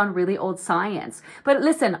based on really old science. But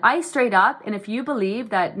listen, I straight up, and if you believe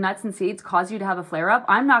that nuts and seeds cause you to have a flare-up,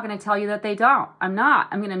 I'm not going to tell you that they don't. I'm not.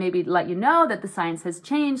 I'm going to maybe let you know that the science has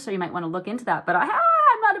changed, so you might want to look into that. But I'm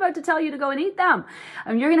not about to tell you to go and eat them.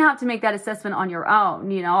 You're going to have to make that assessment on your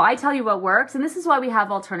own. I tell you what works, and this is why we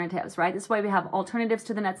have alternatives, right? This is why we have alternatives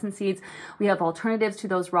to the nuts and seeds. We have alternatives to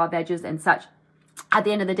those raw veggies and such at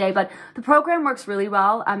the end of the day. But the program works really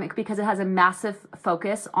well because it has a massive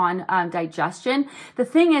focus on digestion. The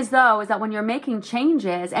thing is, though, is that when you're making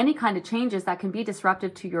changes, any kind of changes, that can be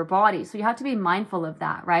disruptive to your body. So you have to be mindful of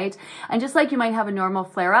that, right? And just like you might have a normal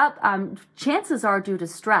flare-up, chances are due to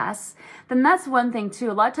stress. Then that's one thing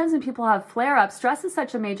too. A lot of times when people have flare-ups, stress is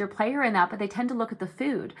such a major player in that, but they tend to look at the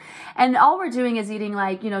food. And all we're doing is eating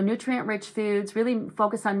nutrient-rich foods, really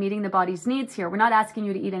focus on meeting the body's needs here. We're not asking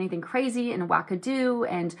you to eat anything crazy and wackadoo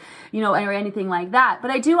and, or anything like that.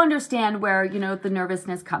 But I do understand where, the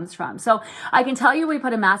nervousness comes from. So I can tell you we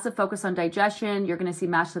put a massive focus on digestion. You're going to see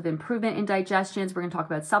massive improvement in digestions. We're going to talk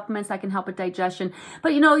about supplements that can help with digestion.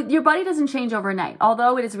 But, your body doesn't change overnight.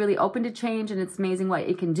 Although it is really open to change and it's amazing what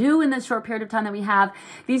it can do in the short period of time that we have,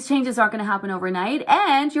 these changes aren't going to happen overnight.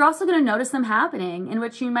 And you're also going to notice them happening, in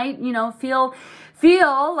which you might,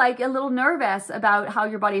 feel like a little nervous about how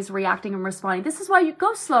your body's reacting and responding. This is why you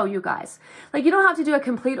go slow, you guys. You don't have to do a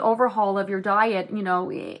complete overhaul of your diet,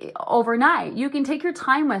 overnight. You can take your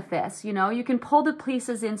time with this, you can pull the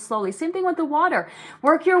pieces in slowly. Same thing with the water.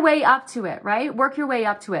 Work your way up to it, right? Work your way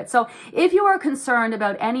up to it. So if you are concerned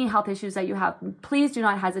about any health issues that you have, please do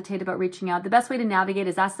not hesitate about reaching out. The best way to navigate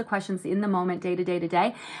is ask the questions in the moment, day to day to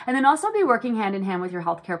day, and then also be working hand in hand with your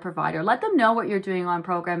healthcare provider. Let them know what you're doing on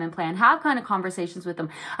program and plan. Have kind of conversations with them.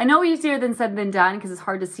 I know easier than said than done because it's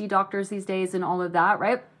hard to see doctors these days and all of that,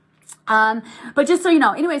 right? But just so you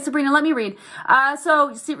know, anyway, Sabrina, let me read.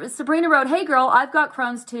 So Sabrina wrote, "Hey girl, I've got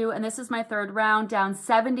Crohn's too, and this is my third round, down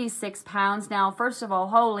 76 pounds now. First of all,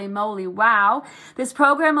 holy moly, wow. This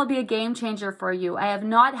program will be a game changer for you. I have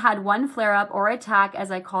not had one flare up or attack,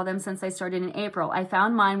 as I call them, since I started in April. I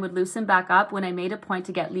found mine would loosen back up when I made a point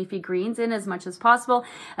to get leafy greens in as much as possible,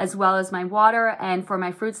 as well as my water. And for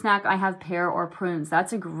my fruit snack, I have pear or prunes."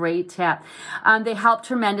 That's a great tip. They help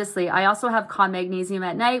tremendously. I also have calm magnesium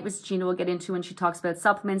at night, which Gina will get into when she talks about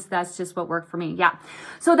supplements. That's just what worked for me. Yeah.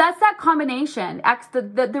 So that's that combination.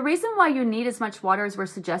 The reason why you need as much water as we're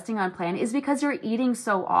suggesting on plan is because you're eating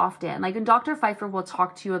so often. And Dr. Pfeiffer will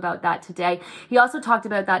talk to you about that today. He also talked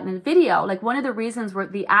about that in the video. One of the reasons where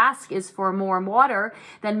the ask is for more water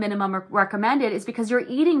than minimum recommended is because you're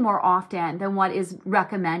eating more often than what is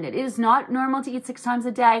recommended. It is not normal to eat 6 times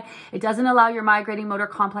a day. It doesn't allow your migrating motor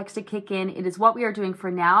complex to kick in. It is what we are doing for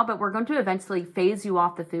now, but we're going to eventually phase you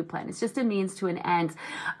off the food plan. It's just a means to an end.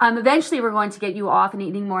 Eventually, we're going to get you off and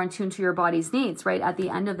eating more in tune to your body's needs, right, at the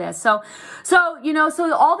end of this. So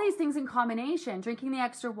all these things in combination, drinking the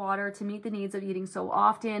extra water to meet the needs of eating so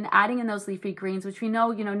often, adding in those leafy greens, which we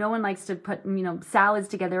know, no one likes to put, salads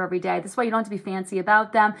together every day. That's why you don't have to be fancy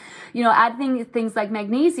about them. Adding things like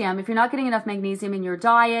magnesium. If you're not getting enough magnesium in your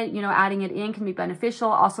diet, adding it in can be beneficial.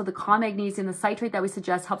 Also, the calm magnesium, the citrate that we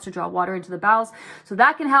suggest, helps to draw water into the bowels. So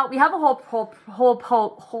that can help. We have a whole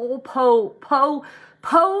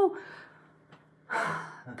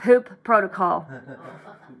poop protocol.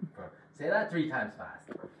 Say that 3 times fast.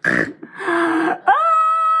 This is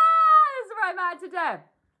where I'm at today.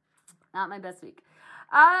 Not my best week.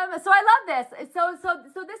 So I love this. So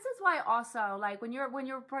this is why also, when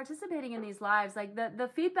you're participating in these lives, the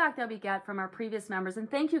feedback that we get from our previous members,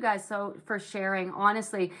 and thank you guys for sharing,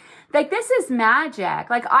 honestly, this is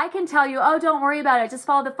magic. I can tell you, oh, don't worry about it. Just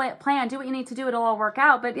follow the plan. Do what you need to do. It'll all work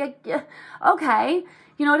out. But okay.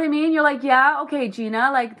 You know what I mean? You're yeah, okay,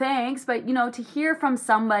 Gina, thanks. But, to hear from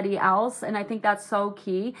somebody else, and I think that's so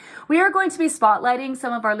key. We are going to be spotlighting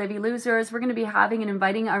some of our Livy Losers. We're going to be having and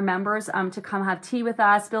inviting our members to come have tea with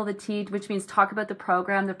us, spill the tea, which means talk about the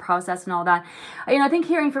program, the process, and all that. I think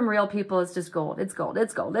hearing from real people is just gold. It's gold.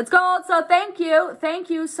 It's gold. It's gold. So thank you.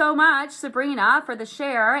 Thank you so much, Sabrina, for the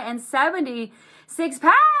share. And 76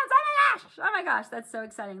 pounds. Oh my gosh. That's so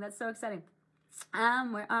exciting. That's so exciting.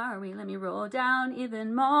 Where are we? Let me roll down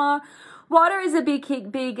even more. Water is a big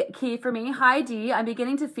key for me. Hi, D. I'm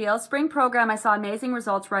beginning to feel. Spring program, I saw amazing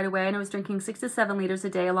results right away, and I was drinking 6 to 7 liters a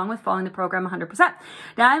day along with following the program 100%.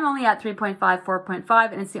 Now I'm only at 3.5,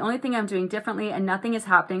 4.5, and it's the only thing I'm doing differently, and nothing is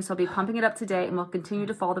happening, so I'll be pumping it up today, and we'll continue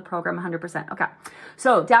to follow the program 100%. Okay,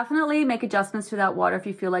 so definitely make adjustments to that water if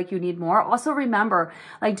you feel like you need more. Also remember,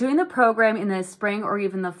 like doing the program in the spring or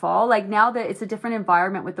even the fall, like now that it's a different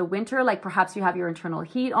environment with the winter, like perhaps you have your internal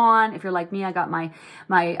heat on. If you're like me, I got my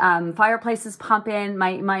fireplace is pumping,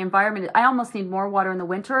 my environment. I almost need more water in the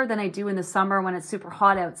winter than I do in the summer when it's super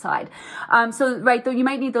hot outside. So right, though, you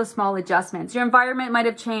might need those small adjustments. Your environment might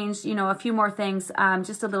have changed, you know, a few more things,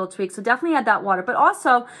 just a little tweak. So definitely add that water, but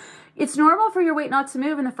also it's normal for your weight not to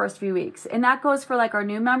move in the first few weeks. And that goes for like our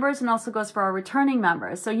new members and also goes for our returning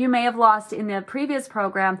members. So you may have lost in the previous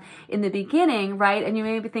program in the beginning, right? And you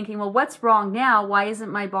may be thinking, well, what's wrong now? Why isn't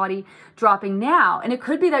my body dropping now? And it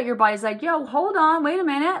could be that your body's like, yo, hold on, wait a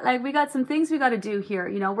minute. Like we got some things we got to do here.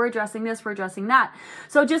 You know, we're addressing this, we're addressing that.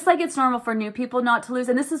 So just like it's normal for new people not to lose.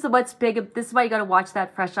 And this is what's big. This is why you got to watch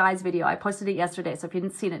that Fresh Eyes video. I posted it yesterday. So if you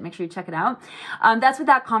didn't see it, make sure you check it out. That's what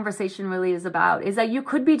that conversation really is about, is that you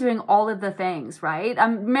could be doing all of the things, right?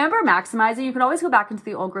 Remember maximizing. You can always go back into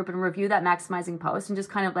the old group and review that maximizing post and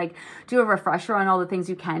just kind of like do a refresher on all the things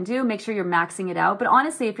you can do. Make sure you're maxing it out. But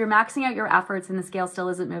honestly, if you're maxing out your efforts and the scale still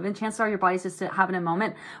isn't moving, chances are your body's just having a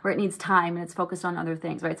moment where it needs time and it's focused on other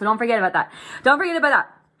things, right? So don't forget about that. Don't forget about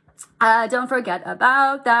that. Don't forget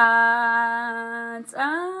about that.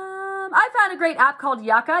 I found a great app called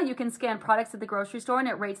Yucca. You can scan products at the grocery store and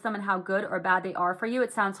it rates them and how good or bad they are for you.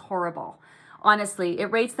 It sounds horrible. Honestly, it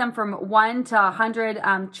rates them from 1 to 100.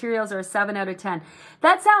 Cheerios are a 7 out of 10.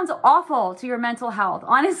 That sounds awful to your mental health.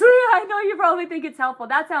 Honestly, I know you probably think it's helpful.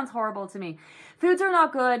 That sounds horrible to me. Foods are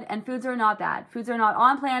not good and foods are not bad. Foods are not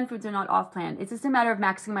on plan. Foods are not off plan. It's just a matter of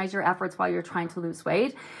maximize your efforts while you're trying to lose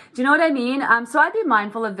weight. Do you know what I mean? So I'd be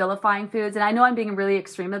mindful of vilifying foods. And I know I'm being really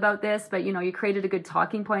extreme about this, but you know, you created a good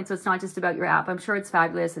talking point. So it's not just about your app. I'm sure it's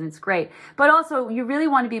fabulous and it's great. But also you really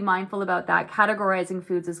want to be mindful about that, categorizing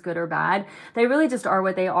foods as good or bad. They really just are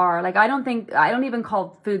what they are. Like I don't even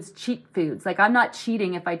call foods cheat foods. Like I'm not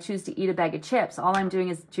cheating if I choose to eat a bag of chips. All I'm doing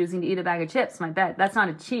is choosing to eat a bag of chips. That's not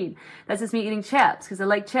a cheat. That's just me eating chips because I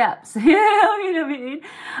like chips. You know what I mean?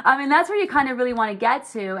 And that's where you kind of really want to get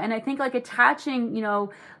to. And I think like attaching,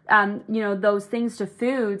 those things to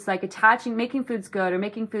foods, like making foods good or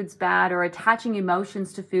making foods bad or attaching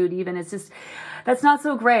emotions to food even, it's just, that's not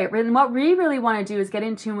so great. And what we really want to do is get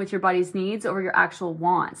in tune with your body's needs over your actual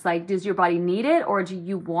wants. Like, does your body need it or do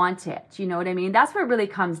you want it? You know what I mean? That's what it really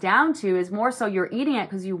comes down to, is more so you're eating it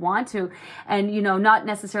because you want to, and, not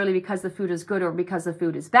necessarily because the food is good or because the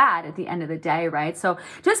food is bad at the end of the day, right? So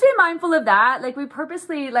just be mindful of that. Like we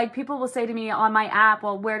purposely, like people will say to me on my app,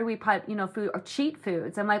 well, where do we put, food or cheat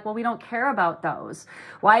foods? I'm like, well, we don't care about those.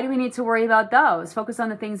 Why do we need to worry about those? Focus on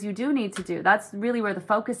the things you do need to do. That's really where the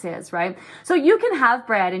focus is, right? So you can have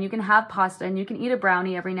bread and you can have pasta and you can eat a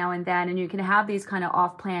brownie every now and then and you can have these kind of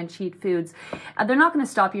off-plan cheat foods. They're not going to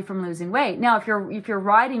stop you from losing weight. Now, if you're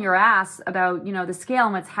riding your ass about, the scale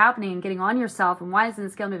and what's happening and getting on yourself and why isn't the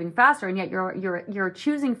scale moving faster, and yet you're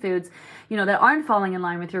choosing foods, that aren't falling in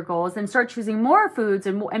line with your goals, then start choosing more foods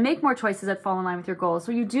and make more choices that fall in line with your goals.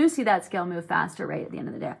 So you do see that scale move faster, right, at the end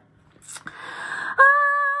of the day.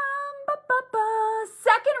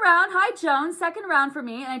 Second round. Hi, Joan. Second round for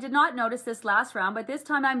me. And I did not notice this last round, but this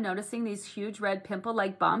time I'm noticing these huge red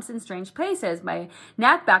pimple-like bumps in strange places. My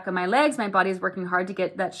neck, back of my legs, my body's working hard to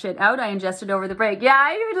get that shit out. I ingested over the break. Yeah,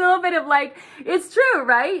 I have a little bit of it's true,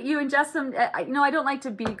 right? You ingest some, I don't like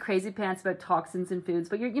to be crazy pants about toxins in foods,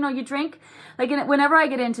 but you drink, whenever I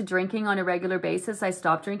get into drinking on a regular basis, I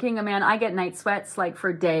stop drinking. I get night sweats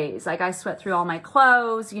for days. I sweat through all my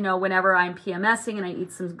clothes, whenever I'm PMSing and I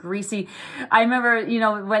eat some greasy, I remember,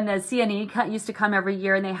 when the CNE used to come every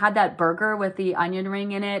year and they had that burger with the onion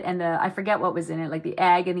ring in it and I forget what was in it, like the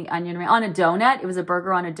egg and the onion ring on a donut. It was a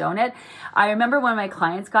burger on a donut. I remember when my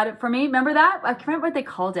clients got it for me. Remember that? I can't remember what they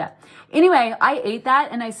called it. Anyway, I ate that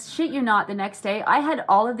and I shit you not, the next day I had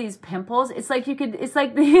all of these pimples. The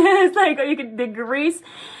grease.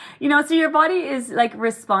 So your body is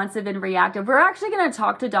responsive and reactive. We're actually going to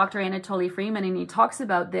talk to Dr. Anatoly Freeman, and he talks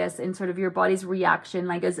about this in sort of your body's reaction,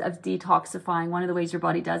 as detoxifying. One of the ways your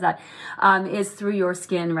body does that is through your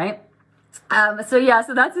skin, right? So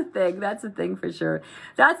that's a thing. That's a thing for sure.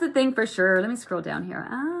 That's a thing for sure. Let me scroll down here.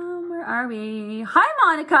 Where are we? Hi,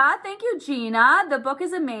 Monica. Thank you, Gina. The book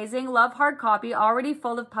is amazing. Love hard copy. Already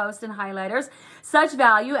full of posts and highlighters. Such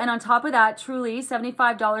value. And on top of that, truly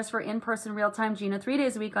 $75 for in-person real-time Gina 3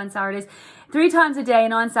 days a week on Saturdays. 3 times a day,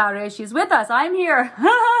 and on Saturday she's with us. I'm here.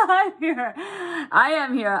 I'm here. I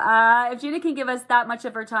am here. If Gina can give us that much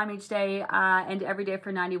of her time each day and every day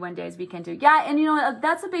for 91 days, we can do. Yeah, and you know,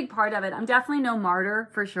 that's a big part of it. I'm definitely no martyr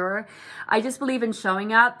for sure. I just believe in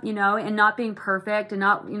showing up, you know, and not being perfect and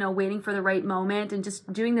not, you know, waiting for the right moment and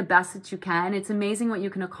just doing the best that you can. It's amazing what you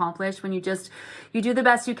can accomplish when you do the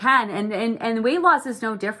best you can. And weight loss is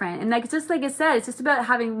no different. And like, just like I said, it's just about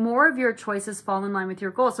having more of your choices fall in line with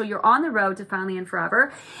your goals. So you're on the road to finally and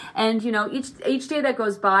forever. And, you know, each day that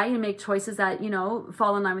goes by, you make choices that, you know,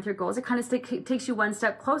 fall in line with your goals. It kind of takes you one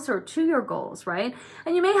step closer to your goals, right?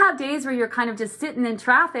 And you may have days where you're kind of just sitting in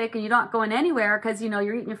traffic and you're not going anywhere because, you know,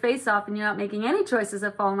 you're eating your face off and you're not making any choices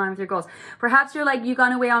that fall in line with your goals. Perhaps you're like, you've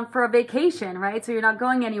gone away for a vacation, right? So you're not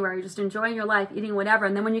going anywhere. You're just enjoying your life, eating whatever.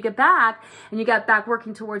 And then when you get back and you get back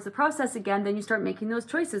working towards the process again, then you start making those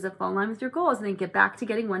choices that fall in line with your goals and then get back to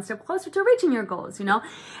getting one step closer to reaching your goals, you know?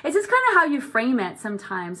 It's just kind of how you frame it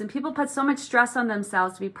sometimes. And people put so much stress on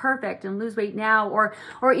themselves to be perfect and lose weight now, or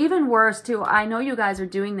even worse too. I know you guys are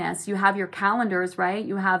doing this. You have your calendars, right?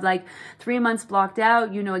 You have like 3 months blocked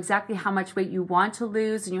out. You know exactly how much weight you want to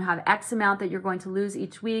lose, and you have X amount that you're going to lose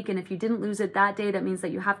each week. And if you didn't lose it that day, that means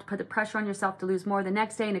that you have to put the pressure on yourself to lose more the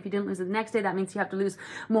next day. And if you didn't lose it the next day, that means you have to lose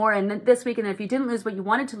more in this week. And then if you didn't lose what you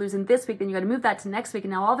wanted to lose in this week, then you got to move that to next week.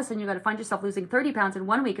 And now all of a sudden you got to find yourself losing 30 pounds in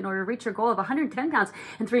 1 week in order to reach your goal of 110 pounds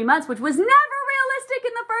in 3 months, which was never realistic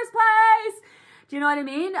in the first place. Do you know what I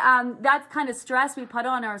mean? That's kind of stress we put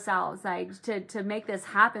on ourselves, like to make this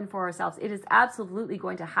happen for ourselves. It is absolutely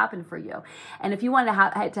going to happen for you. And if you want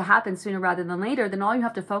it to happen sooner rather than later, then all you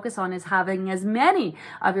have to focus on is having as many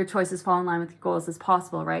of your choices fall in line with your goals as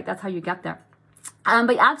possible, right? That's how you get there.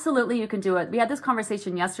 But absolutely you can do it. We had this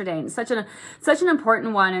conversation yesterday, and such an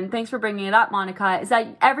important one, and thanks for bringing it up, Monica, is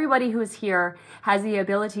that everybody who is here has the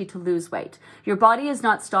ability to lose weight. Your body is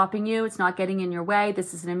not stopping you. It's not getting in your way.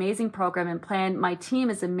 This is an amazing program and plan. My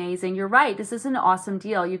team is amazing. You're right. This is an awesome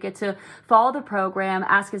deal. You get to follow the program,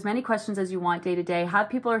 ask as many questions as you want day to day. Have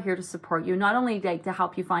people are here to support you, not only to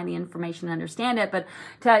help you find the information and understand it, but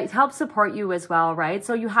to help support you as well, right?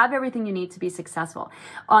 So you have everything you need to be successful.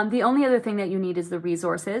 The only other thing that you need is the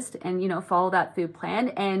resources, and, you know, follow that food plan,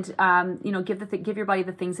 and you know, give your body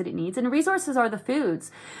the things that it needs. And resources are the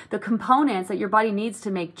foods, the components that your body needs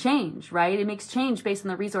to make change, right? It makes change based on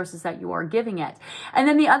the resources that you are giving it. And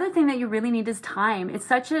then the other thing that you really need is time. It's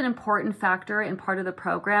such an important factor and part of the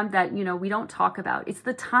program that, you know, we don't talk about. It's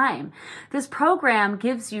the time. This program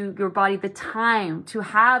gives you, your body, the time to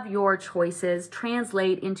have your choices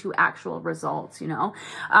translate into actual results, you know?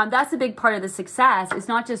 That's a big part of the success. It's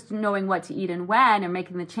not just knowing what to eat and when and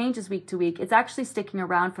making the changes week to week. It's actually sticking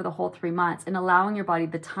around for the whole 3 months and allowing your body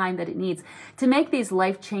the time that it needs to make these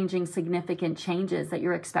life-changing, significant changes that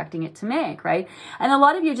you're expecting it to make, right? And a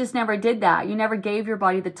lot of you just never did that. You never gave your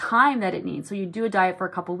body the time that it needs. So you do a diet for a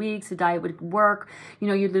couple weeks, the diet would work, you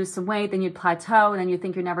know, you'd lose some weight, then you'd plateau, and then you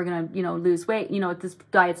think you're never going to, you know, lose weight. You know, this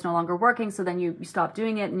diet's no longer working, so then you stop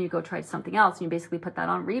doing it and you go try something else, and you basically put that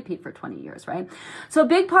on repeat for 20 years, right? So a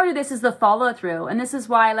big part of this is the follow through. And this is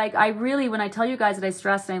why, like, I really, when I tell you guys that I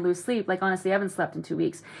stress and I lose sleep, like, honestly, I haven't slept in 2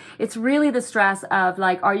 weeks. It's really the stress of,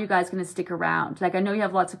 like, are you guys going to stick around? Like, I know you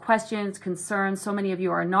have lots of questions, concerns. So many of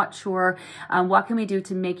you are not sure. What can we do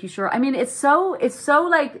to make you sure? I mean, it's so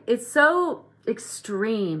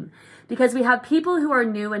extreme, because we have people who are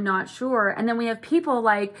new and not sure, and then we have people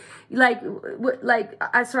sorry,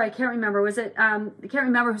 I can't remember. Was it? I can't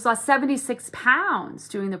remember, who's lost 76 pounds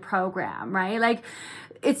doing the program, right? Like,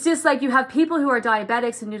 it's just like you have people who are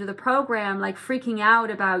diabetics and new to the program, like freaking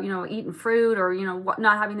out about, you know, eating fruit or, you know,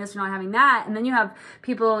 not having this or not having that. And then you have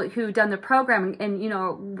people who done the program and you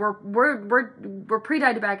know, we're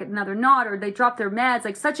pre-diabetic and now they're not, or they drop their meds,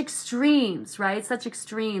 like such extremes, right? Such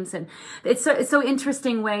extremes. And it's so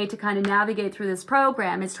interesting way to kind of navigate through this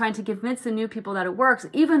program. It's trying to convince the new people that it works,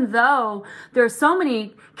 even though there's so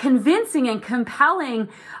many convincing and compelling,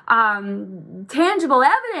 tangible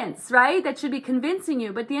evidence, right? That should be convincing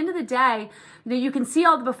you. But at the end of the day, you know, you can see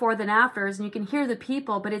all the before and afters and you can hear the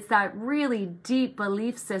people, but it's that really deep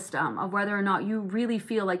belief system of whether or not you really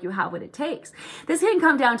feel like you have what it takes. This can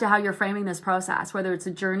come down to how you're framing this process, whether it's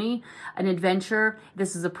a journey, an adventure,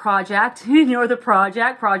 this is a project, you're the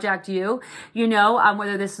project you.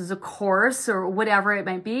 whether this is a course or whatever it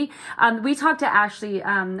might be. We talked to Ashley,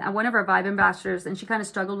 one of our Vibe ambassadors, and she kind of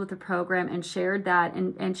struggled with the program and shared that,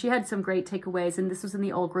 and she had some great takeaways, and this was in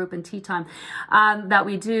the old group and tea time that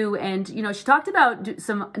we do. And, she talked about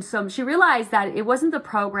she realized that it wasn't the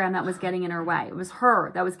program that was getting in her way. It was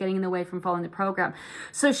her that was getting in the way from following the program.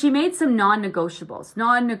 So she made some non-negotiables.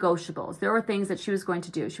 There were things that she was going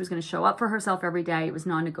to do. She was going to show up for herself every day. It was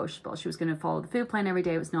non-negotiable. She was going to follow the food plan every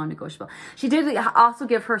day. It was non-negotiable. She did also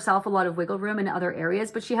give herself a lot of wiggle room in other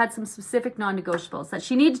areas, but she had some specific non-negotiables that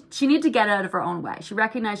she needed to get out of her own way. She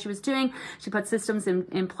recognized she put systems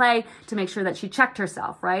in play to make sure that she checked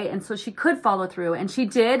herself, right? And so she could follow through, and she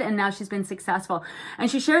did, and now she's been successful. And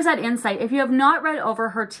she shares that insight. If you have not read over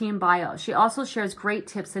her team bio, she also shares great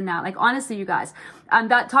tips in that. Like, honestly, you guys,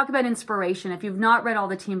 that talk about inspiration. If you've not read all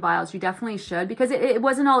the team bios, you definitely should, because it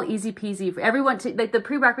wasn't all easy peasy for everyone to, like, the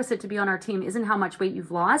prerequisite to be on our team isn't how much weight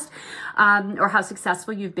you've lost, or how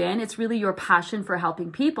successful you've been. It's really your passion for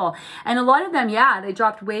helping people. And a lot of them, they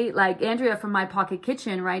dropped weight. Like Andrea from My Pocket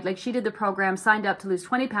Kitchen, right? Like, she did the program, signed up to lose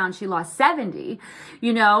 20 pounds. She lost 70,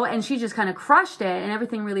 and she just kind of crushed it, and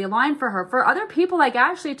everything really aligned for her. For other people like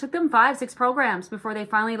Ashley, it took them 5-6 programs before they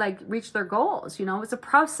finally reached their goals. It was a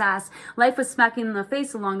process. Life was smacking them in the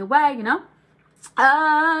face along the way,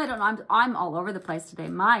 I don't know. I'm all over the place today.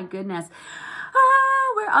 My goodness.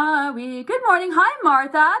 Where are we? Good morning. Hi,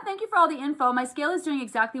 Martha. Thank you for all the info. My scale is doing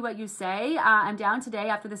exactly what you say. I'm down today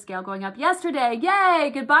after the scale going up yesterday.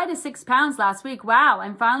 Yay. Goodbye to 6 pounds last week. Wow.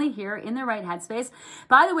 I'm finally here in the right headspace.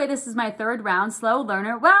 By the way, this is my 3rd round. Slow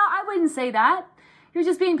learner. Well, I wouldn't say that. You're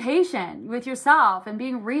just being patient with yourself and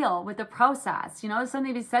being real with the process. There's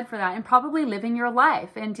something to be said for that, and probably living your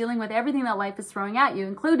life and dealing with everything that life is throwing at you,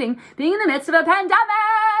 including being in the midst of a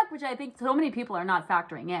pandemic, which I think so many people are not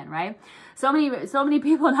factoring in, right? So many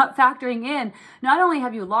people are not factoring in. Not only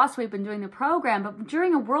have you lost weight been doing the program, but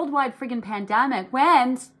during a worldwide friggin' pandemic,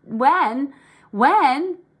 when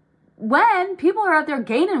people are out there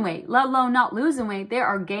gaining weight, let alone not losing weight, they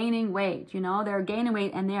are gaining weight, they're gaining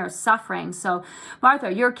weight and they are suffering. So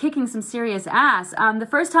Martha, you're kicking some serious ass. The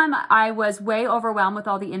first time I was way overwhelmed with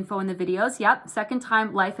all the info in the videos. Yep. Second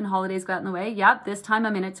time life and holidays got in the way. Yep. This time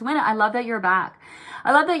I'm in it to win it. I love that you're back.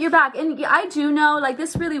 And I do know,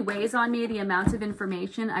 this really weighs on me, the amount of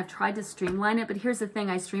information. I've tried to streamline it, but here's the thing.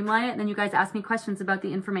 I streamline it and then you guys ask me questions about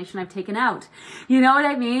the information I've taken out. You know what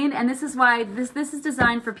I mean? And this is why this is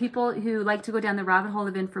designed for people who like to go down the rabbit hole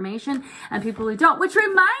of information and people who don't, which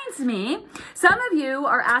reminds me, some of you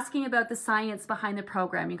are asking about the science behind the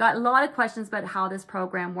program. You got a lot of questions about how this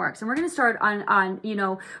program works. And we're going to start we're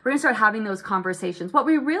going to start having those conversations. What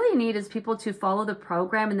we really need is people to follow the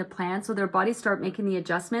program and the plan so their bodies start making the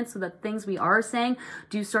adjustments so that things we are saying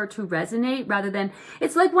do start to resonate, rather than,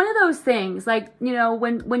 it's like one of those things,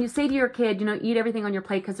 when you say to your kid, eat everything on your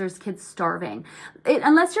plate because there's kids starving.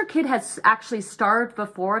 Unless your kid has actually starved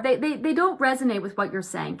before, they don't resonate with what you're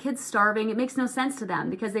saying. Kids starving, it makes no sense to them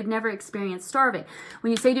because they've never experienced starving.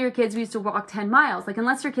 When you say to your kids, we used to walk 10 miles,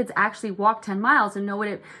 unless your kids actually walk 10 miles and know what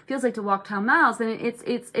it feels like to walk 10 miles, then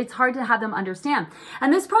it's hard to have them understand.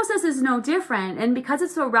 And this process is no different. And because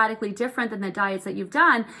it's so radically different than the diets that you've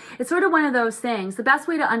done, it's sort of one of those things. The best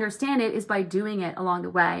way to understand it is by doing it along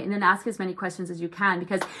the way, and then ask as many questions as you can,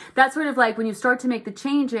 because that's sort of like when you start to make the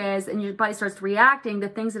changes and your body starts reacting, the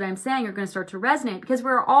things that I'm saying are going to start to resonate, because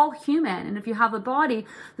we're all human. And if you have a body,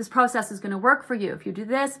 this process is going to work for you. If you do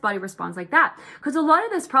this, body responds like that. Because a lot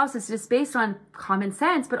of this process is based on common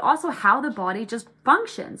sense, but also how the body just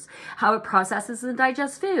functions, how it processes and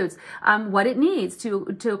digests foods, what it needs to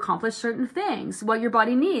accomplish certain things, what your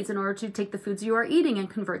body needs in order to take the foods you are eating and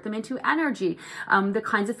convert them into energy, the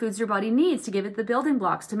kinds of foods your body needs to give it the building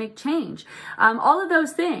blocks to make change, all of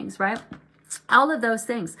those things, right? All of those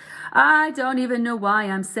things. I don't even know why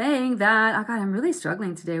I'm saying that. Oh God, I'm really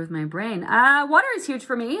struggling today with my brain. Water is huge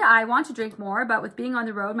for me. I want to drink more, but with being on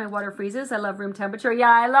the road, my water freezes. I love room temperature. Yeah,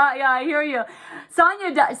 I hear you.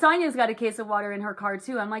 Sonya's got a case of water in her car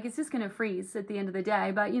too. I'm like, it's just gonna freeze at the end of the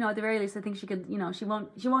day. But at the very least, I think she could.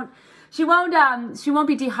 She won't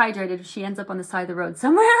be dehydrated if she ends up on the side of the road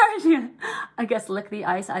somewhere. I guess lick the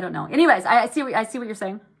ice. I don't know. Anyways, I see what you're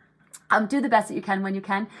saying. Do the best that you can when you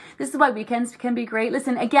can. This is why weekends can be great.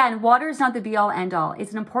 Listen, again, water is not the be all end all.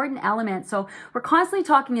 It's an important element. So we're constantly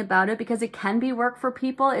talking about it because it can be work for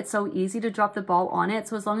people. It's so easy to drop the ball on it.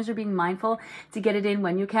 So as long as you're being mindful to get it in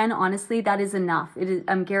when you can, honestly, that is enough.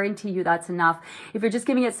 I'm guarantee you that's enough. If you're just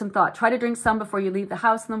giving it some thought, try to drink some before you leave the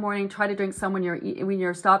house in the morning. Try to drink some when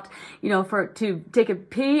you're stopped, to take a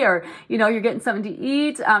pee, or, you're getting something to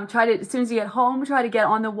eat. Try to, as soon as you get home, try to get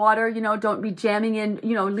on the water, don't be jamming in,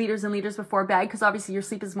 liters and liters liters before bed, because obviously your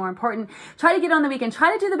sleep is more important. Try to get on the weekend.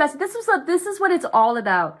 Try to do the best. This is what it's all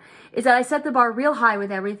about, is that I set the bar real high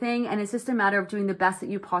with everything, and it's just a matter of doing the best that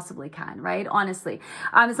you possibly can, right? Honestly.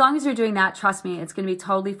 As long as you're doing that, trust me, it's going to be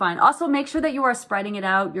totally fine. Also, make sure that you are spreading it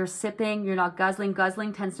out. You're sipping. You're not guzzling.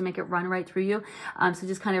 Guzzling tends to make it run right through you. So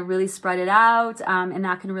just kind of really spread it out, and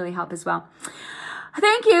that can really help as well.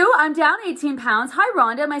 Thank you. I'm down 18 pounds. Hi,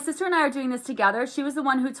 Rhonda. My sister and I are doing this together. She was the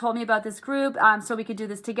one who told me about this group, so we could do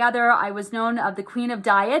this together. I was known of the queen of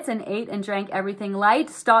diets and ate and drank everything light.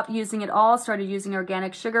 Stopped using it all. Started using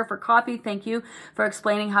organic sugar for coffee. Thank you for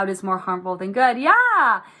explaining how it is more harmful than good.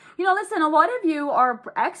 Yeah. Listen, a lot of you are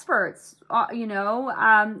experts, at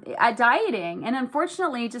dieting, and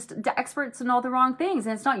unfortunately just experts in all the wrong things,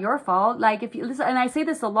 and it's not your fault. Like, if you listen, and I say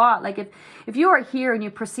this a lot, like if you are here and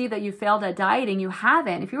you perceive that you failed at dieting, you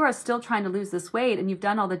haven't. If you are still trying to lose this weight and you've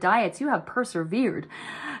done all the diets, you have persevered.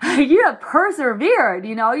 You have persevered,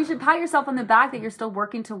 you should pat yourself on the back that you're still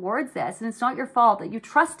working towards this, and it's not your fault that you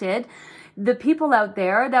trusted the people out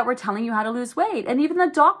there that were telling you how to lose weight. And even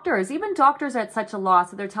doctors are at such a loss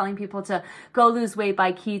that they're telling people to go lose weight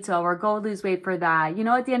by keto or go lose weight for that.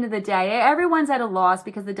 At the end of the day, everyone's at a loss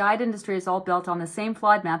because the diet industry is all built on the same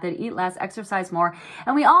flawed method: eat less, exercise more.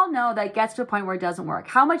 And we all know that gets to a point where it doesn't work.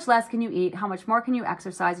 How much less can you eat? How much more can you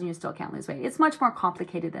exercise? And you still can't lose weight. It's much more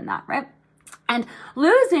complicated than that, right? And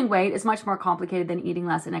losing weight is much more complicated than eating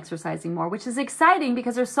less and exercising more, which is exciting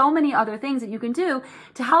because there's so many other things that you can do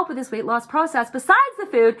to help with this weight loss process besides the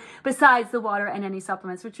food, besides the water and any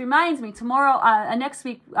supplements. Which reminds me, tomorrow, next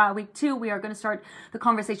week, week 2, we are going to start the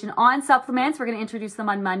conversation on supplements. We're going to introduce them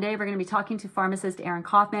on Monday. We're going to be talking to pharmacist Aaron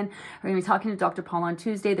Kaufman. We're going to be talking to Dr. Paul on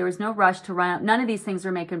Tuesday. There is no rush to run out. None of these things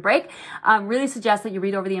are make and break. Really suggest that you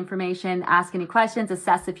read over the information, ask any questions,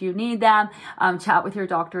 assess if you need them, chat with your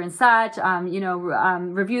doctor and such.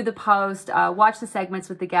 Review the post, watch the segments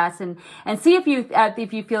with the guests, and see if you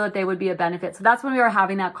feel that they would be a benefit. So that's when we are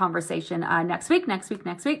having that conversation next week.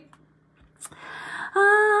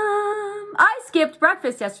 I skipped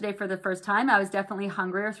breakfast yesterday for the first time. I was definitely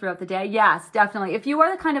hungrier throughout the day. Yes, definitely. If you are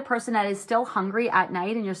the kind of person that is still hungry at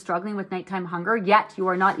night and you're struggling with nighttime hunger, yet you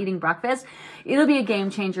are not eating breakfast, it'll be a game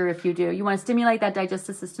changer if you do. You want to stimulate that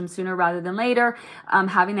digestive system sooner rather than later.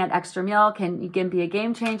 Having that extra meal can be a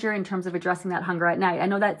game changer in terms of addressing that hunger at night. I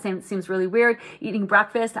know that seems really weird. Eating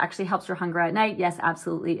breakfast actually helps your hunger at night. Yes,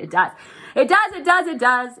 absolutely, it does. It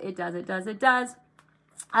does.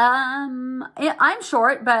 I'm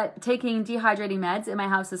short, but taking dehydrating meds in my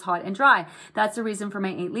house is hot and dry. That's the reason for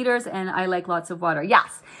my 8 liters, and I like lots of water.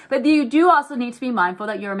 Yes, but you do also need to be mindful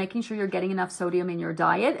that you're making sure you're getting enough sodium in your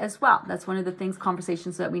diet as well. That's one of the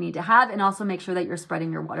conversations that we need to have, and also make sure that you're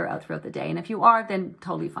spreading your water out throughout the day. And if you are, then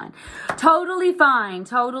totally fine.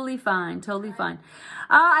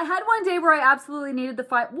 I had one day where I absolutely needed the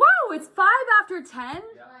 5. Whoa, it's 5 after 10?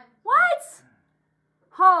 What?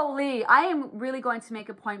 Holy, I am really going to make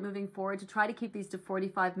a point moving forward to try to keep these to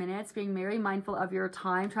 45 minutes, being very mindful of your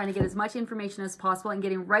time, trying to get as much information as possible and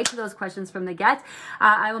getting right to those questions from the get.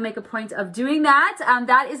 I will make a point of doing that.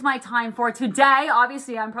 That is my time for today.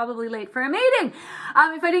 Obviously, I'm probably late for a meeting.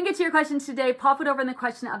 If I didn't get to your question today, pop it over in the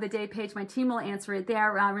question of the day page. My team will answer it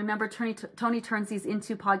there. Remember, Tony turns these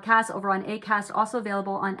into podcasts over on Acast, also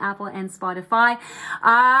available on Apple and Spotify.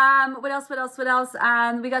 What else?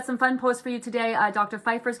 We got some fun posts for you today. Dr.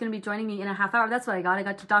 Pfeiffer is going to be joining me in a half hour. That's what I got. I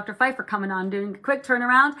got Dr. Pfeiffer coming on, doing a quick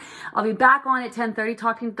turnaround. I'll be back on at 10:30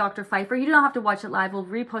 talking to Dr. Pfeiffer. You don't have to watch it live. We'll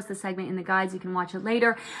repost the segment in the guides. You can watch it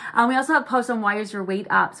later. We also have posts on why is your weight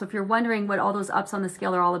up. So if you're wondering what all those ups on the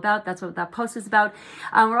scale are all about, that's what that post is about.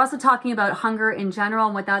 We're also talking about hunger in general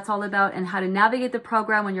and what that's all about and how to navigate the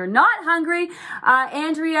program when you're not hungry.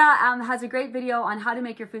 Andrea has a great video on how to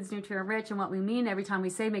make your foods nutrient rich and what we mean every time we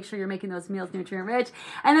say make sure you're making those meals nutrient rich.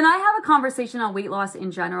 And then I have a conversation on weight loss in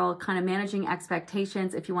general, kind of managing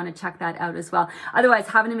expectations, if you want to check that out as well. Otherwise,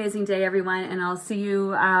 have an amazing day, everyone, and I'll see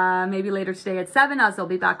you maybe later today at 7, as I'll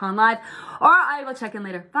be back on live, or I will check in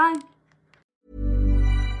later. Bye.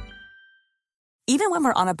 Even when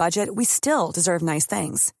we're on a budget, we still deserve nice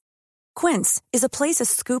things. Quince is a place to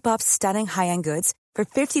scoop up stunning high-end goods for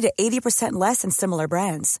 50 to 80% less than similar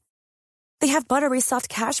brands. They have buttery soft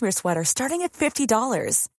cashmere sweaters starting at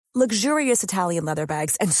 $50, luxurious Italian leather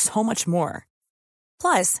bags, and so much more.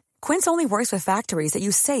 Plus, Quince only works with factories that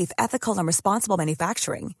use safe, ethical, and responsible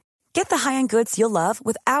manufacturing. Get the high-end goods you'll love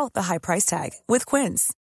without the high price tag with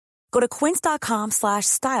Quince. Go to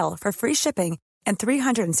quince.com/style for free shipping and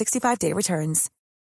 365-day returns.